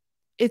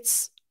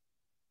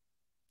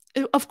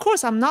of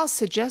course, I'm not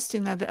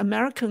suggesting that the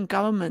American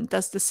government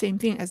does the same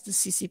thing as the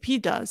CCP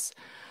does.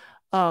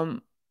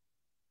 I'm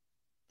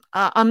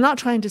not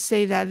trying to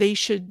say that they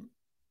should,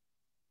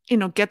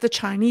 get the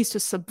Chinese to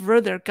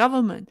subvert their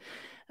government.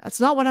 That's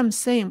not what I'm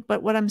saying.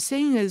 But what I'm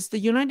saying is the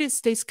United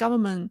States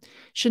government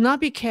should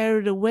not be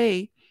carried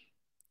away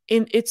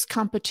in its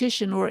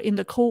competition or in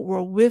the Cold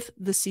War with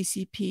the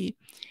CCP.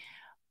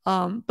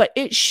 But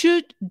it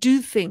should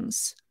do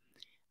things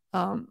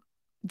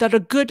that are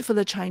good for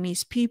the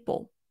Chinese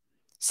people,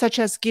 such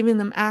as giving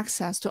them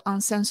access to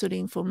uncensored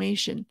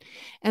information.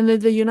 And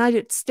that the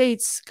United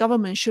States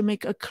government should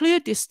make a clear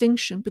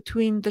distinction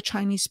between the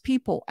Chinese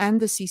people and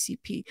the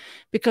CCP,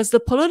 because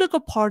the political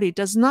party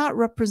does not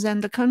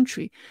represent the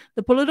country.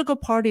 The political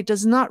party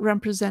does not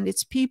represent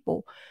its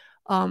people.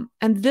 And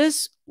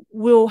this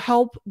will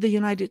help the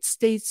United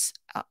States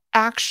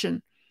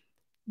action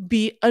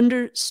be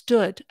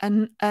understood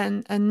and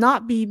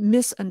not be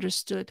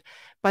misunderstood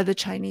by the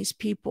Chinese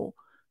people.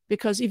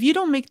 Because if you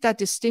don't make that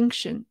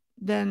distinction,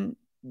 then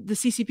the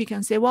CCP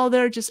can say, well,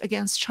 they're just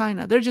against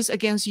China. They're just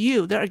against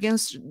you. They're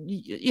against,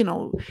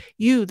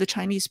 you, the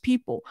Chinese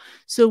people.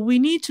 So we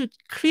need to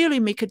clearly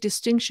make a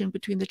distinction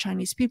between the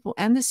Chinese people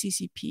and the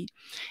CCP,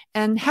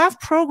 and have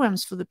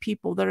programs for the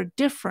people that are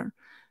different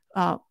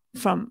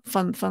from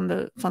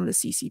the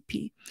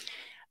CCP.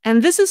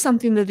 And this is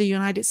something that the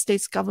United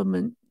States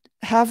government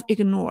have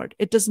ignored.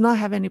 It does not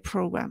have any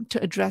program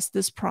to address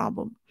this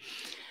problem.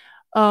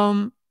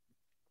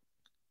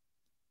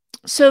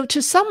 So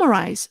to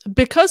summarize,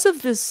 because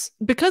of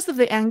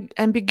the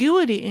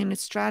ambiguity in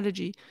its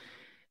strategy,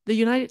 the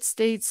United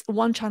States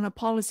one China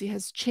policy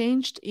has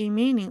changed in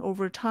meaning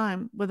over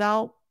time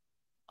without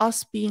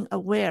us being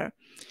aware.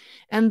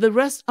 And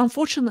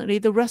unfortunately,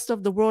 the rest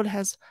of the world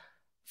has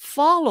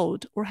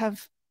followed or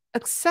have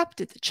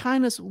accepted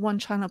China's one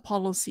China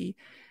policy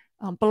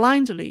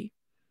blindly,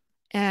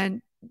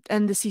 and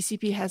the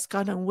CCP has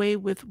gotten away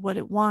with what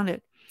it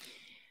wanted.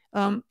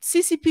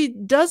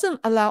 CCP doesn't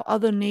allow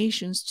other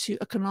nations to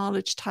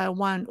acknowledge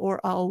Taiwan or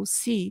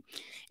ROC.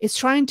 It's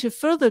trying to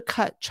further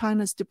cut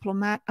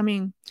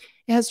it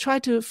has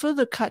tried to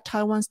further cut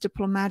Taiwan's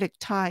diplomatic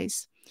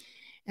ties.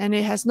 And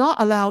it has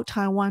not allowed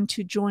Taiwan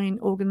to join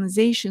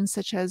organizations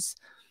such as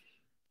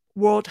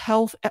World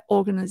Health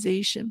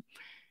Organization.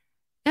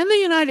 And the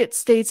United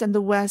States and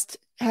the West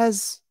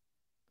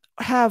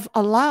have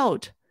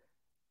allowed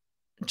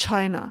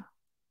China,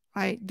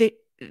 right?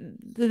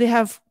 they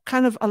have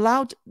kind of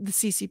allowed the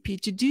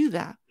CCP to do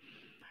that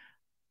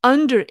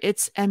under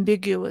its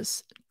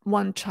ambiguous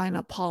one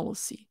China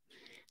policy.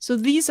 So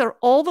these are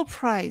all the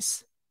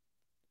price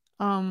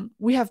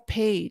we have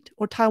paid,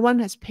 or Taiwan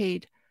has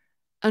paid,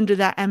 under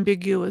that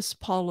ambiguous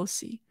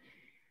policy.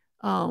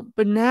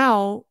 But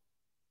now,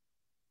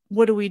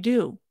 what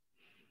do?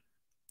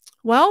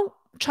 Well,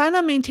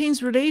 China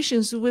maintains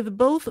relations with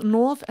both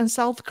North and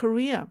South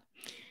Korea.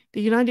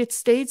 The United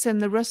States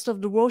and the rest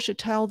of the world should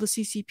tell the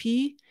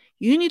CCP,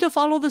 you need to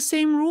follow the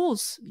same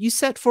rules you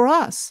set for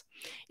us.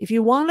 If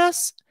you want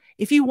us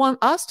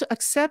to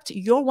accept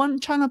your one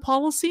China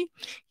policy,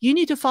 you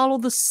need to follow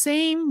the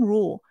same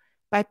rule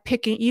by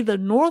picking either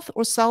North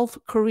or South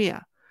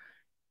Korea.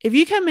 If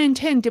you can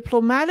maintain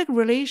diplomatic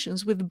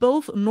relations with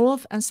both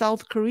North and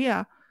South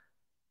Korea,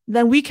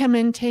 then we can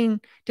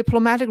maintain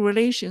diplomatic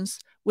relations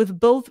with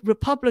both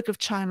Republic of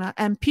China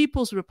and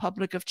People's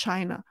Republic of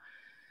China.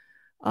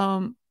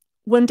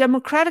 When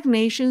democratic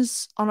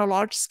nations on a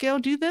large scale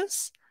do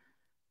this,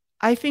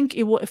 I think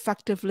it will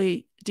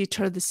effectively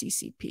deter the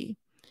CCP.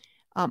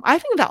 I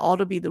think that ought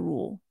to be the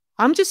rule.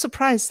 I'm just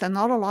surprised that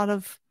not a lot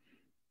of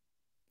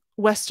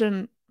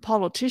Western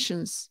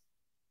politicians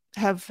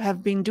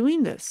have been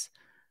doing this.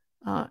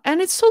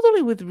 And it's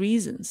totally with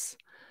reasons.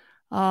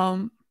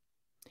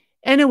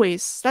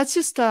 Anyways, that's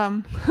just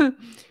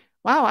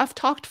wow, I've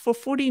talked for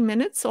 40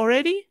 minutes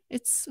already.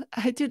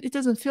 It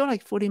doesn't feel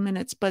like 40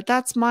 minutes, but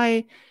that's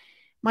my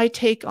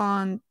take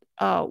on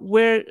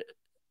where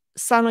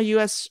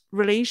Sino-US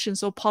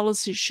relations or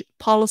policy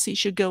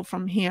should go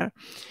from here.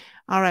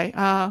 All right.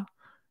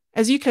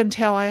 As you can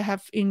tell, I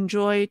have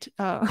enjoyed.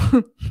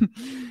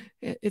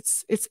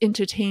 It's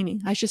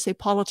entertaining. I should say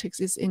politics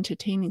is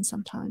entertaining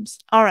sometimes.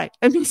 All right.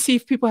 Let me see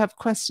if people have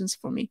questions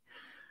for me.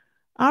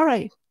 All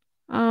right.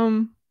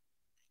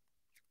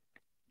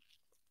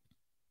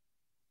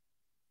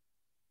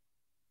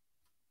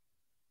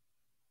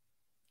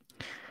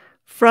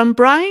 From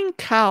Brian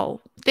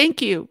Cow,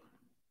 thank you.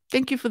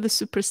 Thank you for the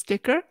super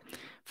sticker.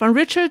 From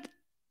Richard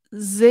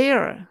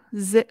Zaira.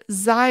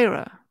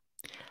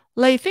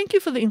 Lei, thank you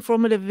for the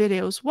informative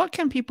videos. What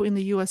can people in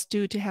the US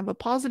do to have a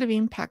positive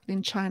impact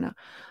in China?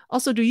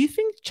 Also, do you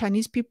think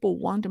Chinese people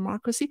want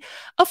democracy?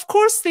 Of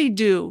course they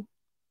do.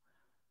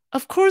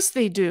 Of course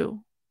they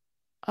do.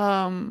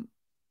 I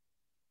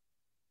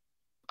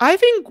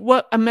think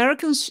what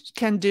Americans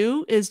can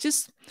do is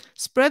just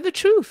spread the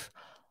truth.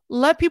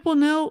 Let people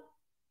know,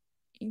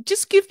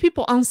 just give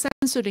people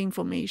uncensored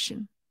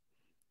information.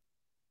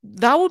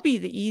 That would be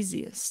the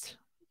easiest,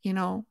 you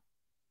know.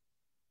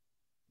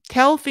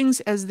 Tell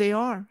things as they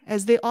are,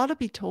 as they ought to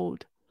be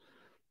told.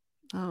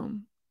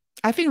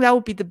 I think that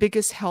would be the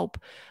biggest help.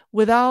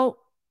 Without,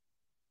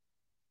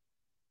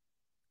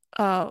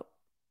 that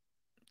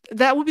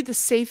would be the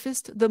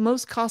safest, the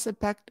most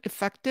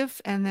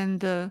cost-effective, and then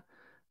the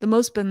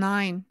most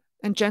benign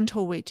and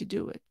gentle way to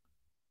do it.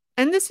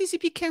 And the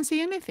CCP can't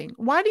say anything.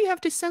 Why do you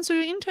have to censor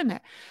your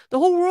internet? The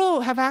whole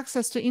world have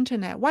access to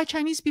internet. Why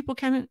Chinese people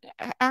can't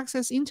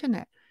access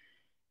internet?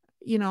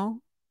 You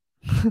know,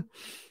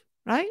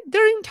 right?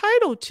 They're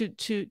entitled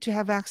to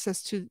have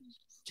access to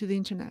the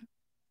internet.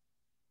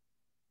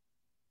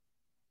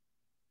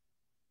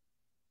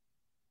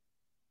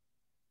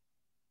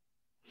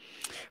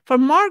 For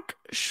Mark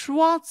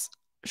Schwartzberg,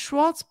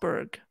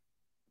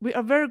 we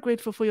are very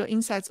grateful for your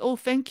insights. Oh,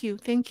 thank you.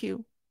 Thank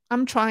you.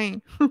 I'm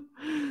trying.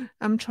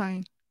 I'm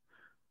trying.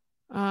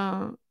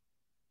 All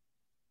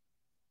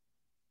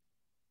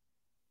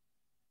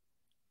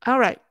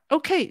right.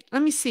 Okay.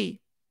 Let me see.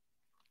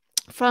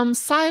 From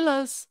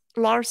Silas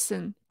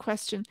Larson,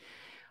 question.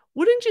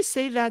 Wouldn't you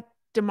say that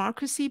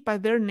democracy by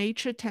their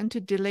nature tend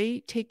to delay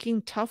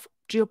taking tough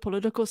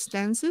geopolitical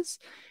stances?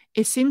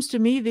 It seems to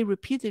me they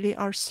repeatedly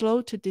are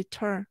slow to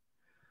deter.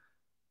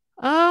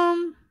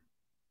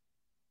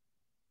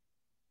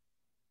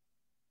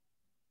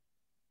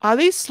 Are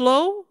they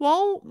slow?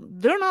 Well,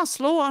 they're not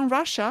slow on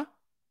Russia.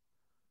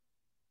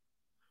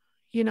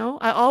 You know,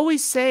 I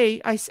always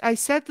say, I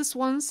said this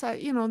once,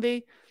 you know,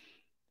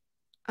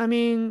 I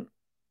mean,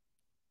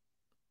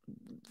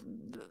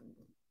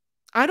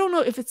 I don't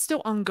know if it's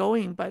still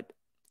ongoing, but,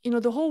 you know,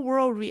 the whole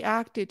world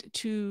reacted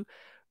to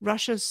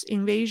Russia's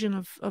invasion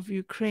of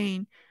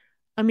Ukraine.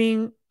 I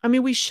mean,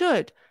 we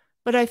should,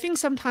 but I think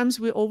sometimes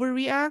we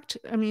overreact.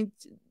 I mean,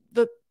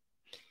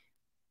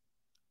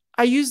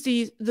 I use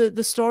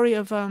the story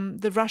of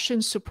the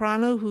Russian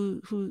soprano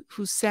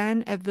who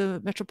sang at the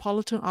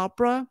Metropolitan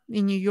Opera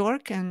in New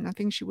York, and I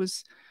think she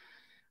was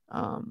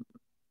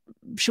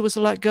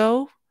let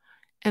go,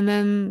 and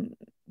then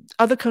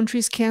other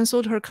countries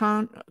canceled her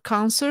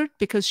concert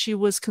because she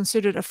was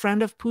considered a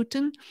friend of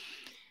Putin.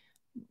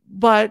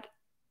 But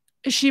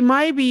she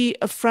might be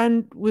a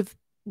friend with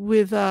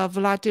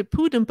Vladimir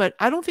Putin, but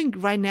I don't think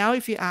right now,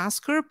 if you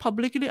ask her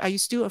publicly, are you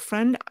still a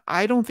friend?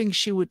 I don't think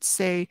she would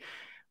say,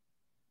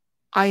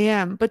 I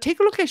am. But take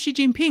a look at Xi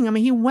Jinping. I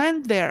mean, he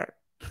went there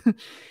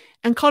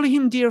and calling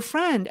him dear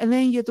friend. And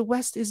then yet the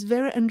West is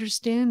very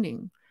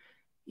understanding.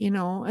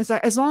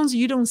 as long as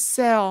you don't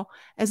sell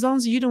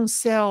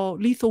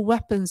lethal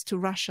weapons to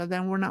Russia,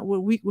 then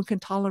we can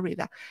tolerate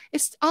that.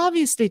 It's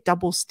obviously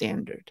double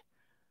standard.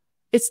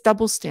 It's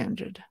double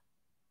standards.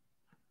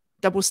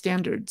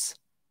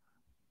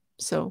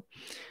 So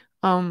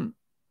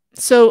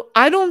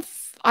I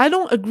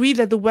don't agree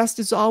that the West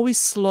is always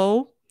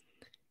slow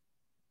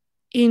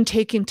in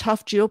taking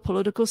tough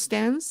geopolitical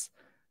stance.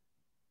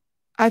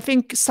 I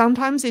think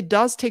sometimes it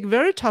does take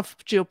very tough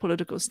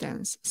geopolitical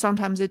stance.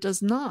 Sometimes it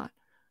does not.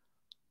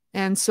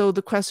 And so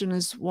the question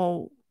is,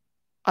 well,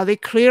 are they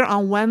clear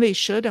on when they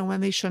should and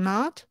when they should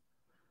not?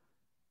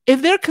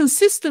 If they're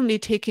consistently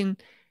taking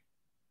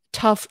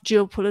tough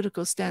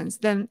geopolitical stance,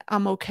 then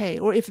I'm okay.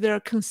 Or if they're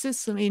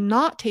consistently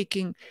not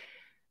taking,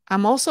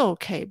 I'm also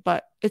okay.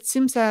 But it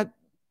seems that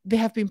they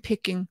have been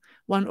picking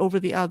one over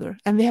the other,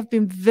 and they have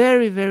been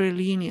very, very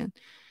lenient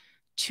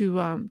to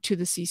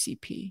the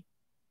CCP.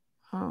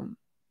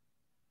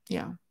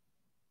 Yeah.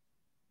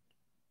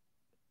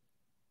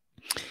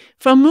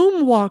 From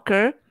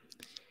Moonwalker,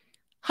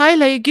 hi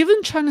Lei,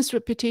 given China's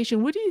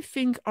reputation, what do you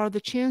think are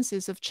the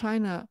chances of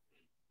China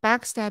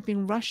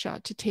backstabbing Russia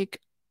to take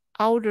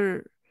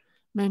outer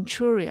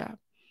Manchuria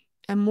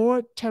and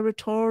more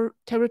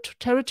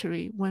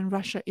territory when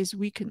Russia is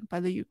weakened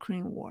by the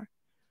Ukraine war?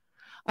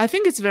 I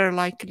think it's very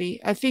likely.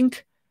 I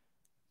think,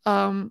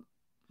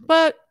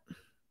 but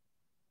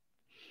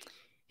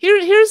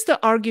here's the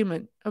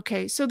argument.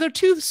 Okay, so there are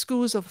two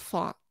schools of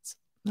thought.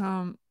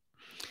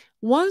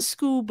 One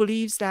school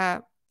believes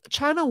that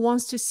China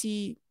wants to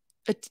see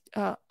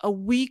a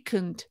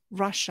weakened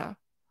Russia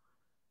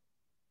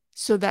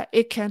so that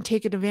it can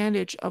take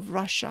advantage of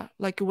Russia.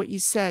 Like what you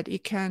said,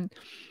 it can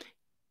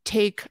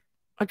take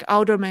like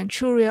outer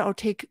Manchuria or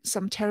take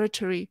some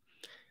territory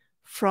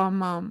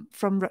from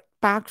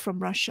back from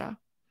Russia.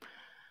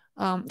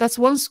 That's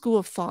one school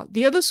of thought.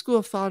 The other school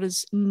of thought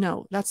is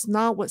no, that's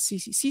not what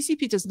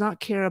CCP does not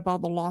care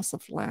about the loss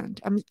of land.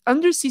 I mean,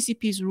 under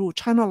CCP's rule,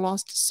 China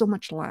lost so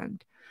much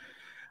land.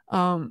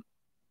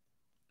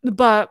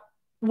 But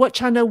what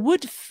China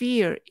would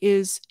fear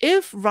is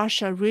if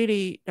Russia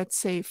really, let's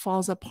say,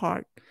 falls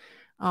apart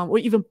or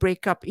even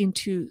break up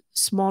into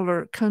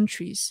smaller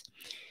countries,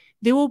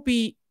 there will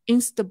be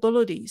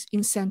instabilities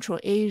in Central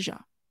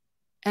Asia.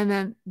 And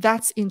then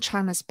that's in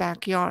China's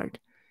backyard.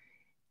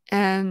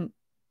 And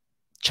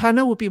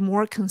China will be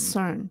more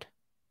concerned.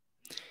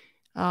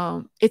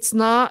 It's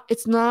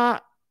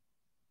not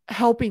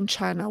helping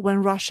China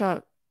when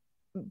Russia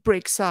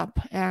breaks up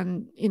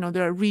and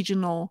there are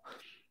regional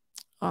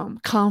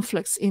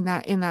conflicts in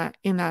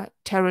that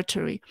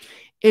territory.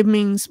 It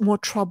means more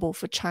trouble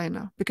for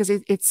China because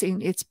it's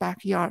in its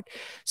backyard.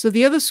 So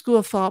the other school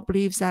of thought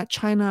believes that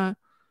China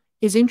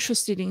is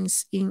interested in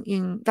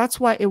that's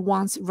why it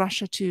wants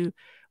Russia to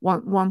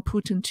want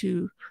Putin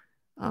to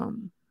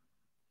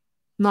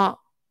not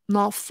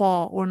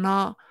fall or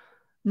not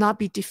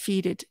be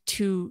defeated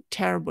too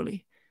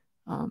terribly.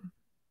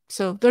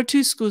 So there are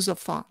two schools of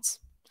thoughts.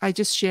 I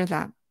just share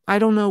that. I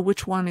don't know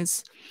which one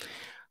is.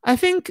 I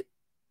think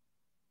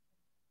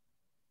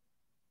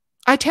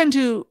I tend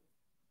to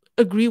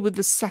agree with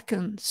the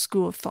second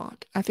school of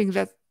thought. I think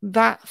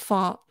that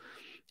thought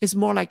is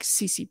more like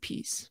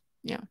CCP's.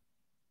 Yeah.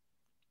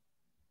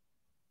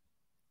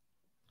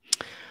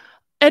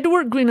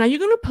 Edward Green, are you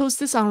going to post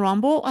this on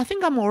Rumble? I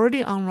think I'm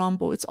already on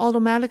Rumble. It's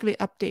automatically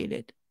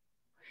updated.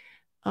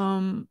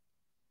 From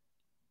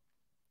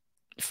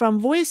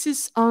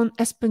Voices on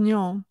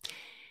Espanol,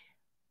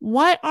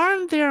 why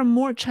aren't there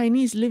more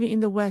Chinese living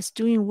in the West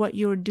doing what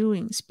you're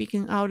doing,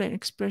 speaking out and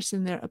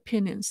expressing their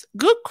opinions?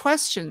 Good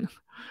question.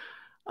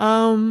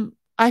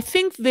 I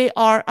think they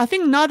are. I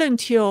think not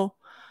until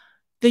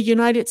the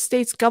United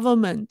States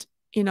government,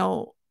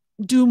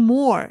 do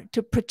more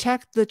to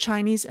protect the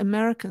Chinese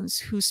Americans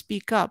who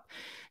speak up.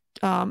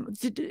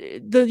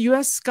 The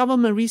U.S.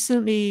 government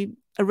recently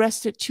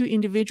arrested 2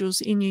 individuals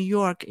in New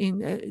York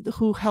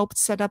who helped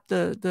set up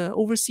the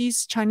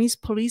overseas Chinese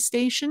police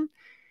station.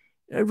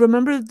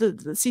 Remember, the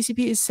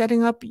CCP is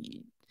setting up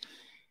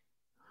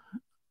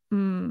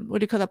what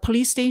do you call that,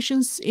 police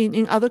stations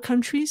in other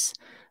countries.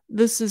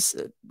 I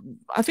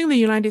think the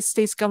United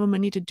States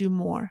government need to do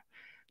more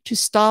to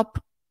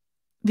stop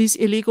these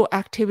illegal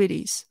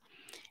activities.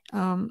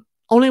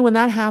 Only when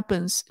that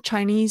happens,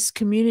 Chinese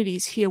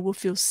communities here will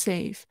feel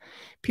safe.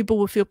 People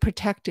will feel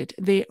protected.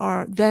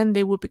 Then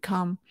they will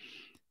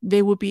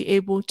be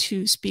able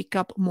to speak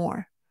up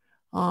more.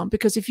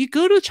 Because if you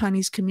go to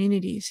Chinese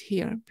communities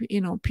here,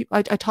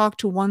 I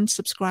talked to one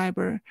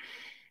subscriber,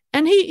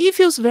 and he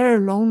feels very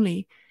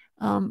lonely.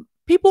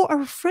 People are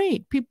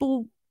afraid.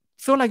 People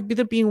feel like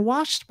they're being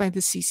watched by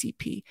the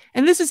CCP,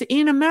 and this is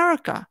in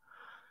America.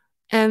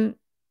 And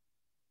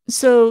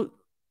so,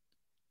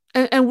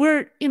 and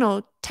we're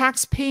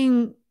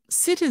tax-paying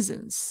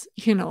citizens.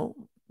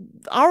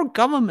 Our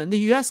government, the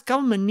U.S.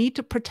 government, need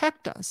to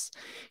protect us.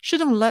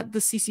 Shouldn't let the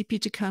CCP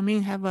to come in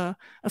and have a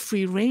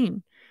free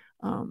reign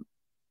on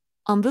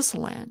this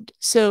land.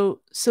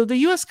 So the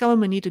U.S.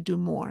 government need to do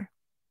more.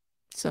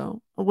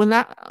 So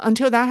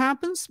until that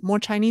happens, more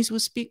Chinese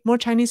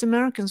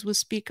Americans will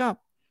speak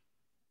up.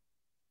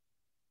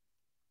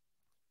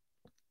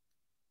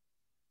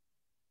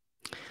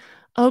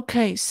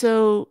 Okay,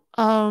 so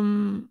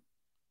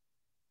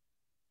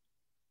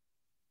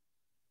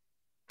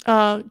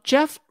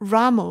Jeff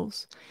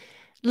Ramos,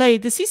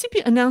 like the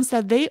CCP announced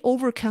that they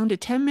overcounted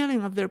 10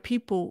 million of their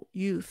people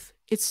youth.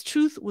 Its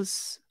truth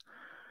was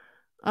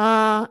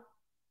uh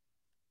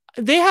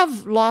they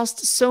have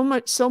lost so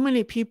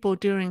many people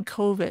during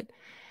COVID.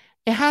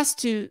 It has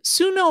to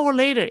sooner or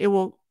later it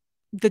will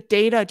the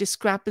data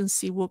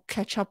discrepancy will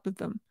catch up with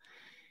them.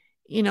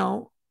 You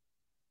know,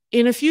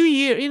 in a few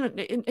years,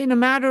 in a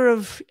matter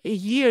of a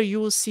year, you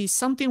will see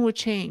something will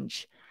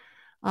change.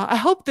 I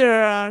hope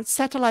there are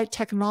satellite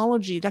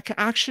technology that can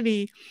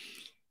actually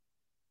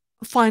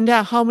find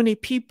out how many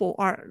people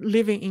are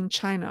living in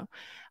China.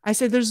 I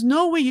said, there's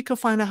no way you can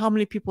find out how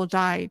many people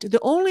died. The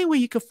only way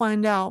you can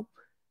find out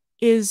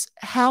is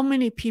how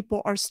many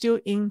people are still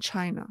in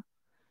China.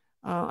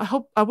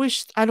 I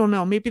wish, I don't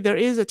know, maybe there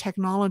is a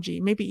technology.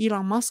 Maybe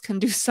Elon Musk can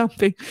do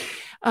something.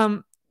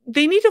 Um,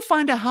 they need to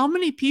find out how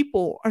many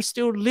people are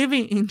still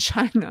living in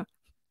China.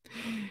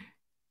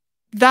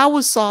 That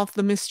would solve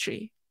the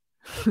mystery.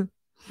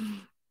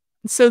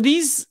 So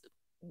these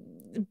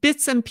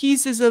bits and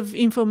pieces of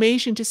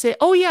information to say,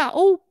 oh, yeah,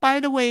 oh, by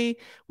the way,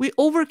 we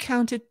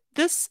overcounted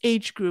this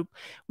age group,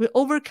 we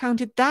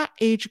overcounted that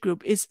age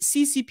group, is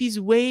CCP's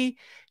way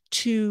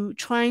to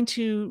trying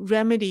to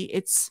remedy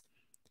its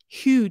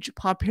huge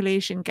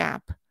population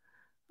gap.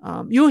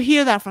 You'll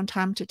hear that from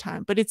time to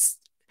time, but it's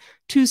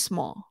too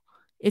small.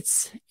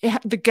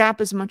 The gap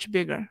is much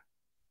bigger.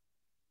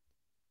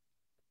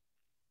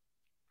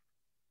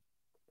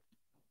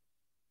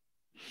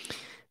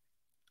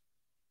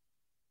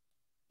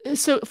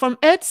 So from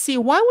Etsy,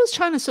 why was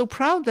China so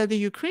proud that the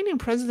Ukrainian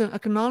president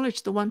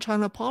acknowledged the one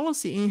China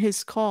policy in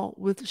his call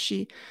with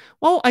Xi?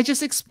 Well, I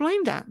just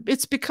explained that.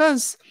 It's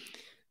because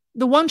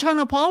the one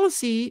China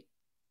policy,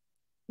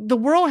 the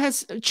world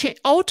has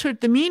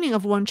altered the meaning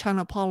of one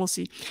China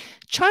policy.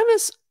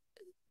 China's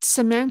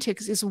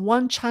semantics is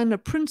one China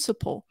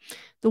principle.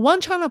 The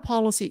one China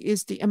policy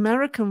is the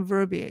American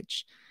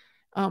verbiage.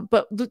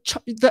 But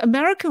the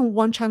American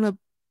one China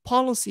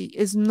policy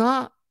is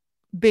not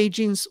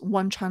Beijing's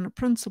one China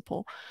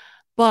principle.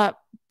 But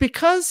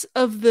because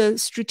of the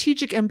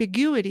strategic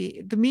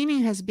ambiguity, the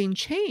meaning has been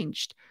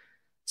changed.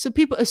 So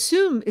people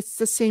assume it's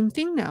the same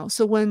thing now.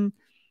 So when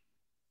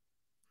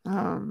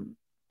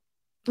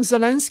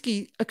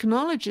Zelensky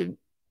acknowledged it,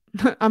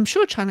 I'm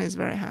sure China is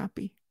very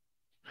happy,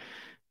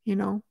 you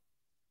know.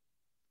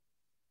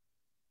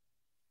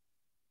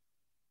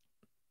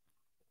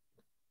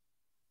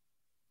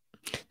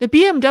 The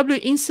BMW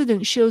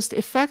incident shows the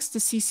effects the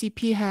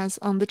CCP has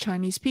on the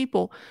Chinese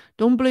people.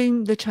 Don't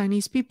blame the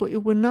Chinese people. It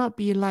would not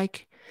be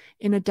like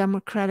in a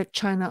democratic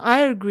China.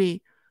 I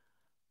agree.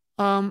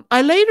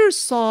 I later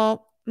saw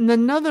a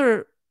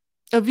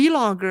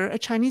vlogger, a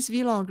Chinese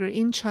vlogger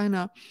in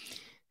China,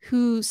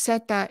 who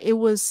said that it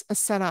was a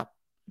setup.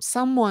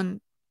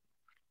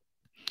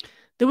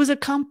 There was a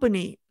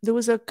company,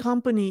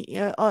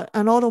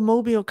 an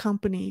automobile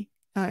company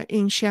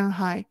in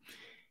Shanghai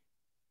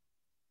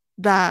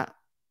that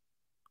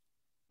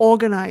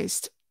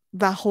organized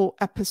that whole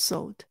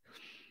episode.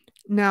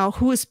 Now,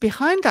 who is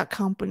behind that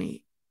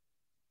company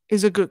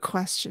is a good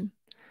question,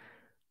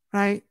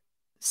 right?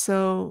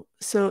 So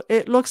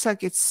it looks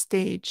like it's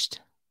staged.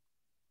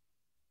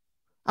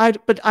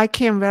 But I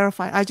can't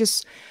verify. I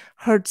just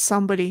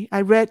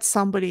I read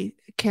somebody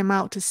came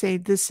out to say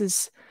this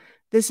is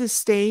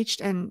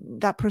staged,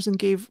 and that person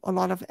gave a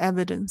lot of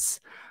evidence.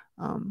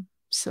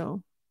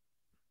 So,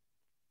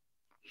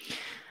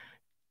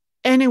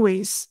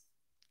 anyways,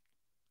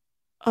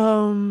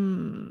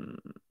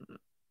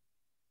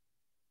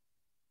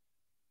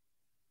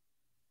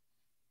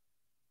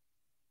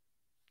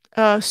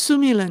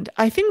 Sumiland,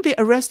 I think they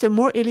arrested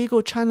more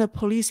illegal China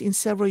police in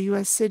several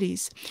U.S.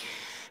 cities.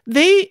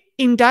 They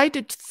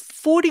indicted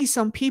 40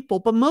 some people,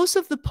 but most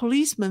of the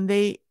policemen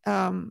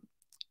on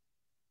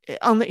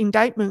the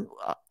indictment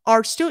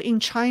are still in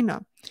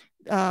China.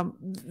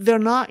 They're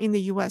not in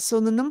the U.S. So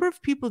the number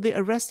of people they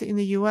arrested in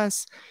the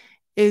U.S.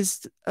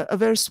 is a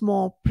very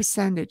small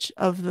percentage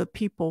of the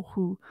people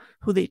who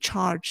they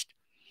charged.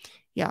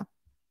 Yeah.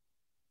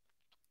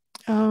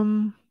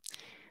 From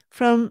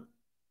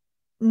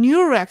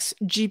Nurex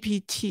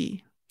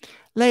GPT,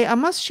 Lei, I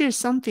must share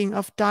something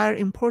of dire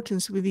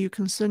importance with you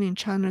concerning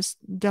China's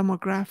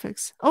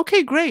demographics.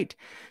 Okay, great.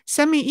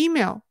 Send me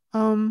email.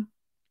 My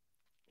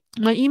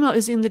email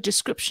is in the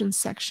description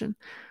section.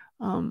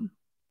 From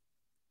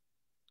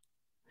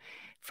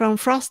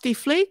Frosty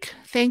Flake,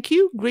 thank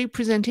you. Great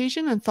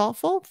presentation and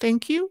thoughtful.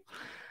 Thank you.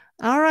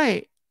 All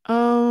right.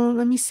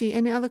 Let me see.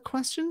 Any other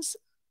questions?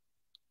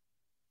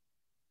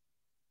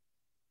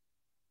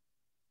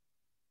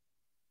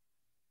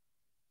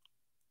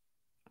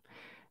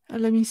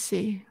 Let me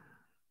see.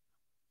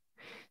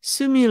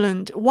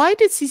 Sumiland, why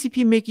did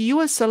CCP make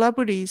US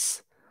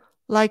celebrities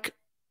like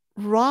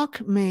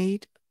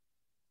Rockmaid,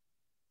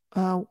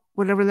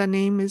 whatever that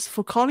name is,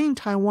 for calling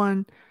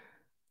Taiwan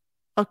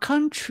a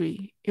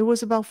country? It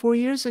was about 4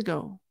 years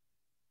ago.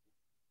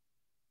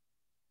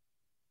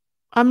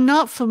 I'm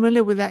not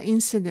familiar with that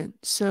incident.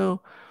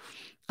 So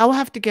I will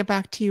have to get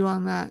back to you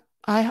on that.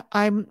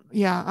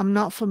 I'm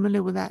not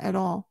familiar with that at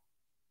all.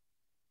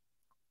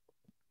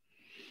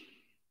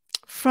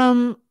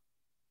 From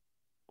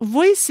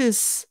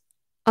Voices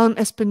on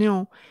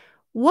Espanol,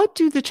 what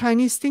do the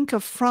Chinese think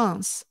of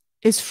France?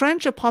 Is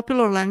French a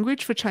popular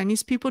language for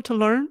Chinese people to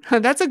learn?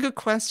 That's a good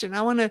question.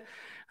 I want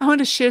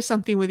to share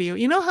something with you.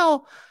 You know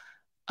how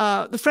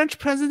the French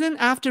president,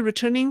 after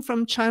returning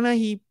from China,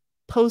 he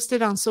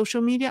posted on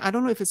social media. I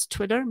don't know if it's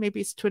Twitter, maybe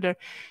it's Twitter.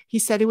 He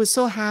said he was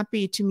so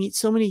happy to meet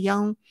so many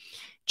young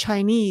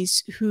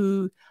Chinese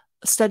who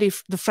study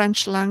the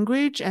French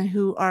language and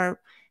who are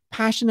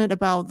passionate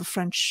about the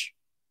French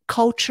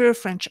culture,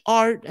 French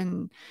art,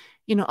 and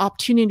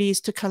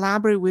opportunities to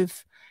collaborate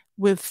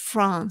with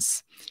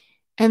France.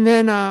 And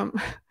then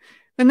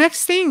the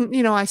next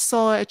thing, I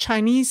saw a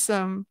Chinese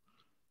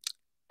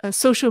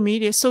social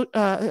media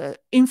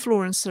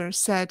influencer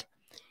said,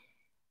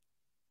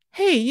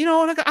 "Hey,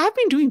 like I've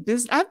been doing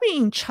business. I've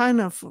been in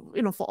China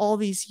for all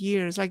these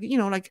years. Like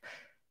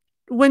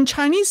when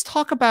Chinese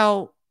talk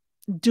about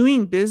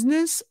doing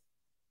business,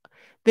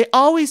 they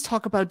always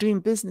talk about doing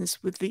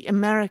business with the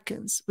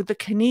Americans, with the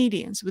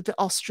Canadians, with the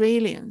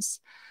Australians,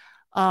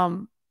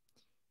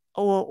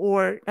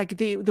 or like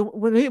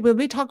when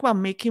they talk about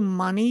making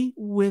money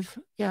with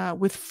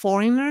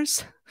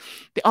foreigners,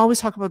 they always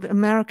talk about the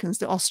Americans,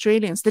 the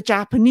Australians, the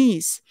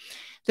Japanese,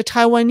 the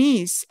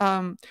Taiwanese,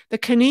 the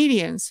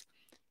Canadians."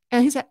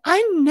 And he said, "I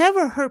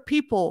never heard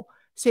people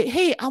say,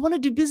 'Hey, I want to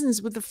do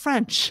business with the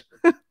French.'"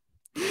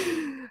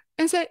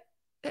 And said,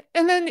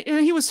 and then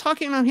he was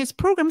talking on his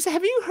program. He said,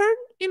 "Have you heard?"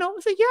 I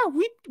said, "Yeah,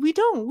 we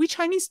don't. We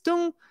Chinese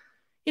don't.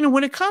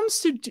 When it comes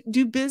to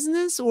do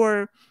business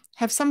or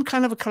have some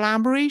kind of a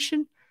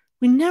collaboration,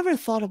 we never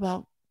thought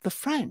about the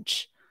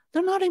French.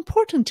 They're not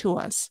important to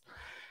us."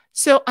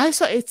 So I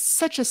saw it's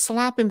such a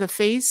slap in the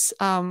face.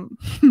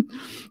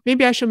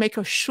 Maybe I should make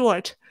a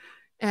short.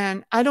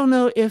 And I don't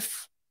know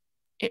if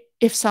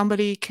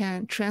somebody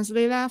can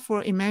translate that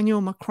for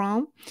Emmanuel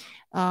Macron.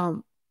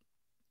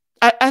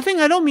 I think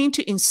I don't mean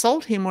to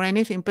insult him or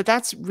anything, but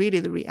that's really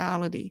the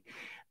reality.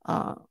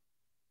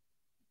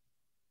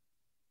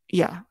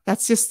 Yeah,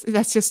 that's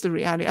just the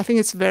reality. I think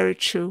it's very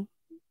true.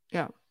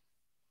 Yeah.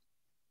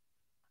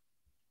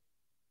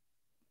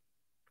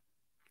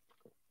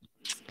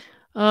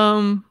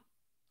 All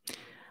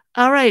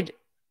right.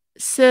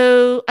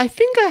 So I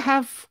think I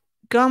have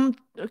come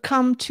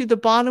to the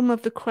bottom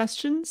of the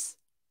questions.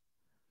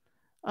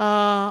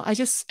 I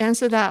just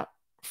answered that.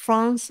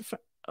 France.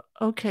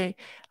 Okay.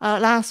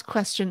 Last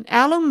question.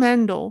 Alan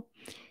Mendel.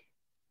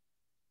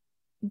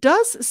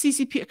 Does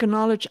CCP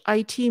acknowledge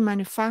IT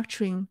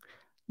manufacturing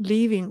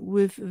leaving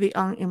with the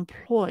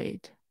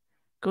unemployed,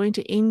 going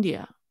to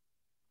India?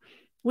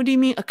 What do you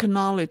mean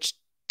acknowledge?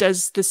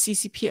 Does the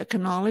CCP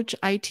acknowledge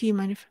IT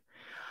manufacturing?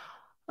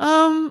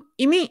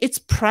 You mean it's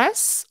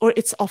press or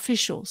it's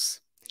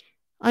officials?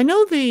 I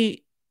know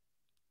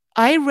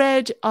I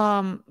read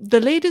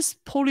the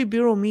latest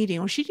Politburo meeting,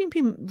 or Xi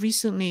Jinping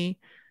recently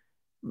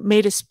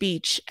made a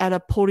speech at a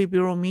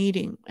Politburo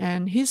meeting,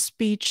 and his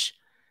speech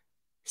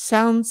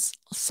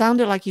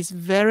sounded like he's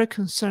very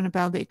concerned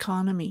about the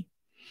economy.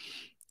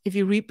 If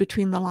you read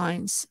between the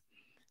lines,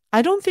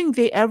 I don't think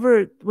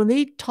when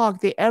they talk,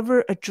 they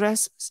ever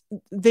address,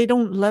 they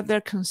don't let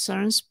their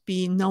concerns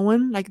be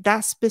known like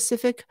that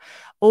specific.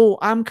 Oh,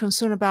 I'm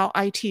concerned about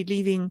IT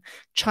leaving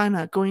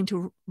China, going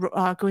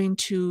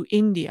to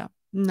India.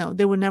 No,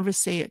 they would never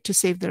say it to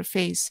save their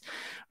face,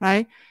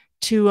 right?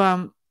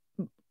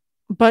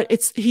 But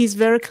he's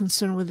very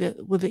concerned with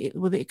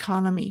the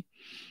economy.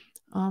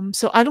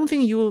 So I don't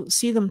think you will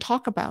see them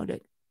talk about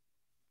it.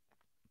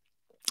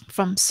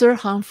 From Sir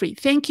Humphrey.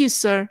 Thank you,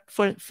 sir,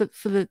 for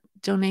the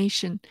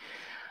donation.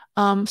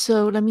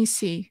 So let me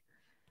see.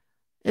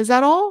 Is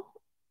that all?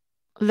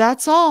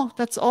 That's all.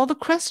 That's all the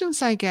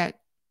questions I get.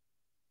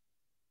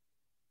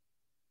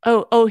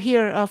 Oh,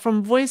 here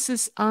from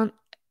Voices on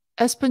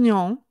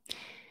Espanol.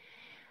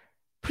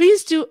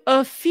 Please do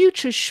a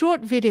future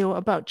short video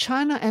about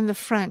China and the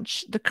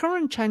French. The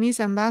current Chinese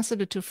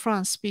ambassador to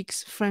France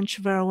speaks French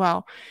very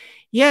well.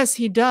 Yes,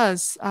 he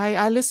does.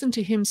 I listened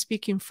to him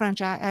speaking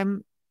French.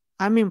 I'm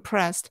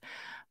impressed.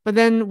 But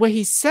then what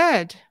he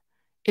said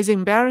is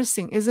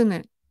embarrassing, isn't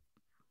it?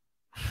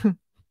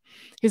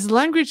 His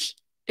language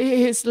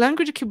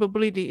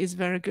capability is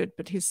very good,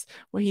 but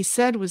what he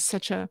said was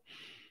such a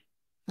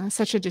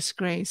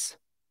disgrace.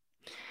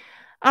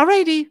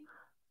 Alrighty,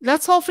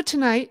 that's all for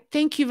tonight.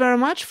 Thank you very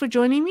much for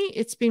joining me.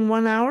 It's been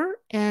 1 hour,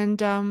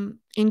 and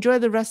enjoy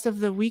the rest of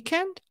the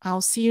weekend.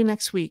 I'll see you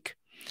next week.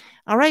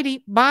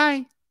 Alrighty,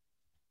 bye.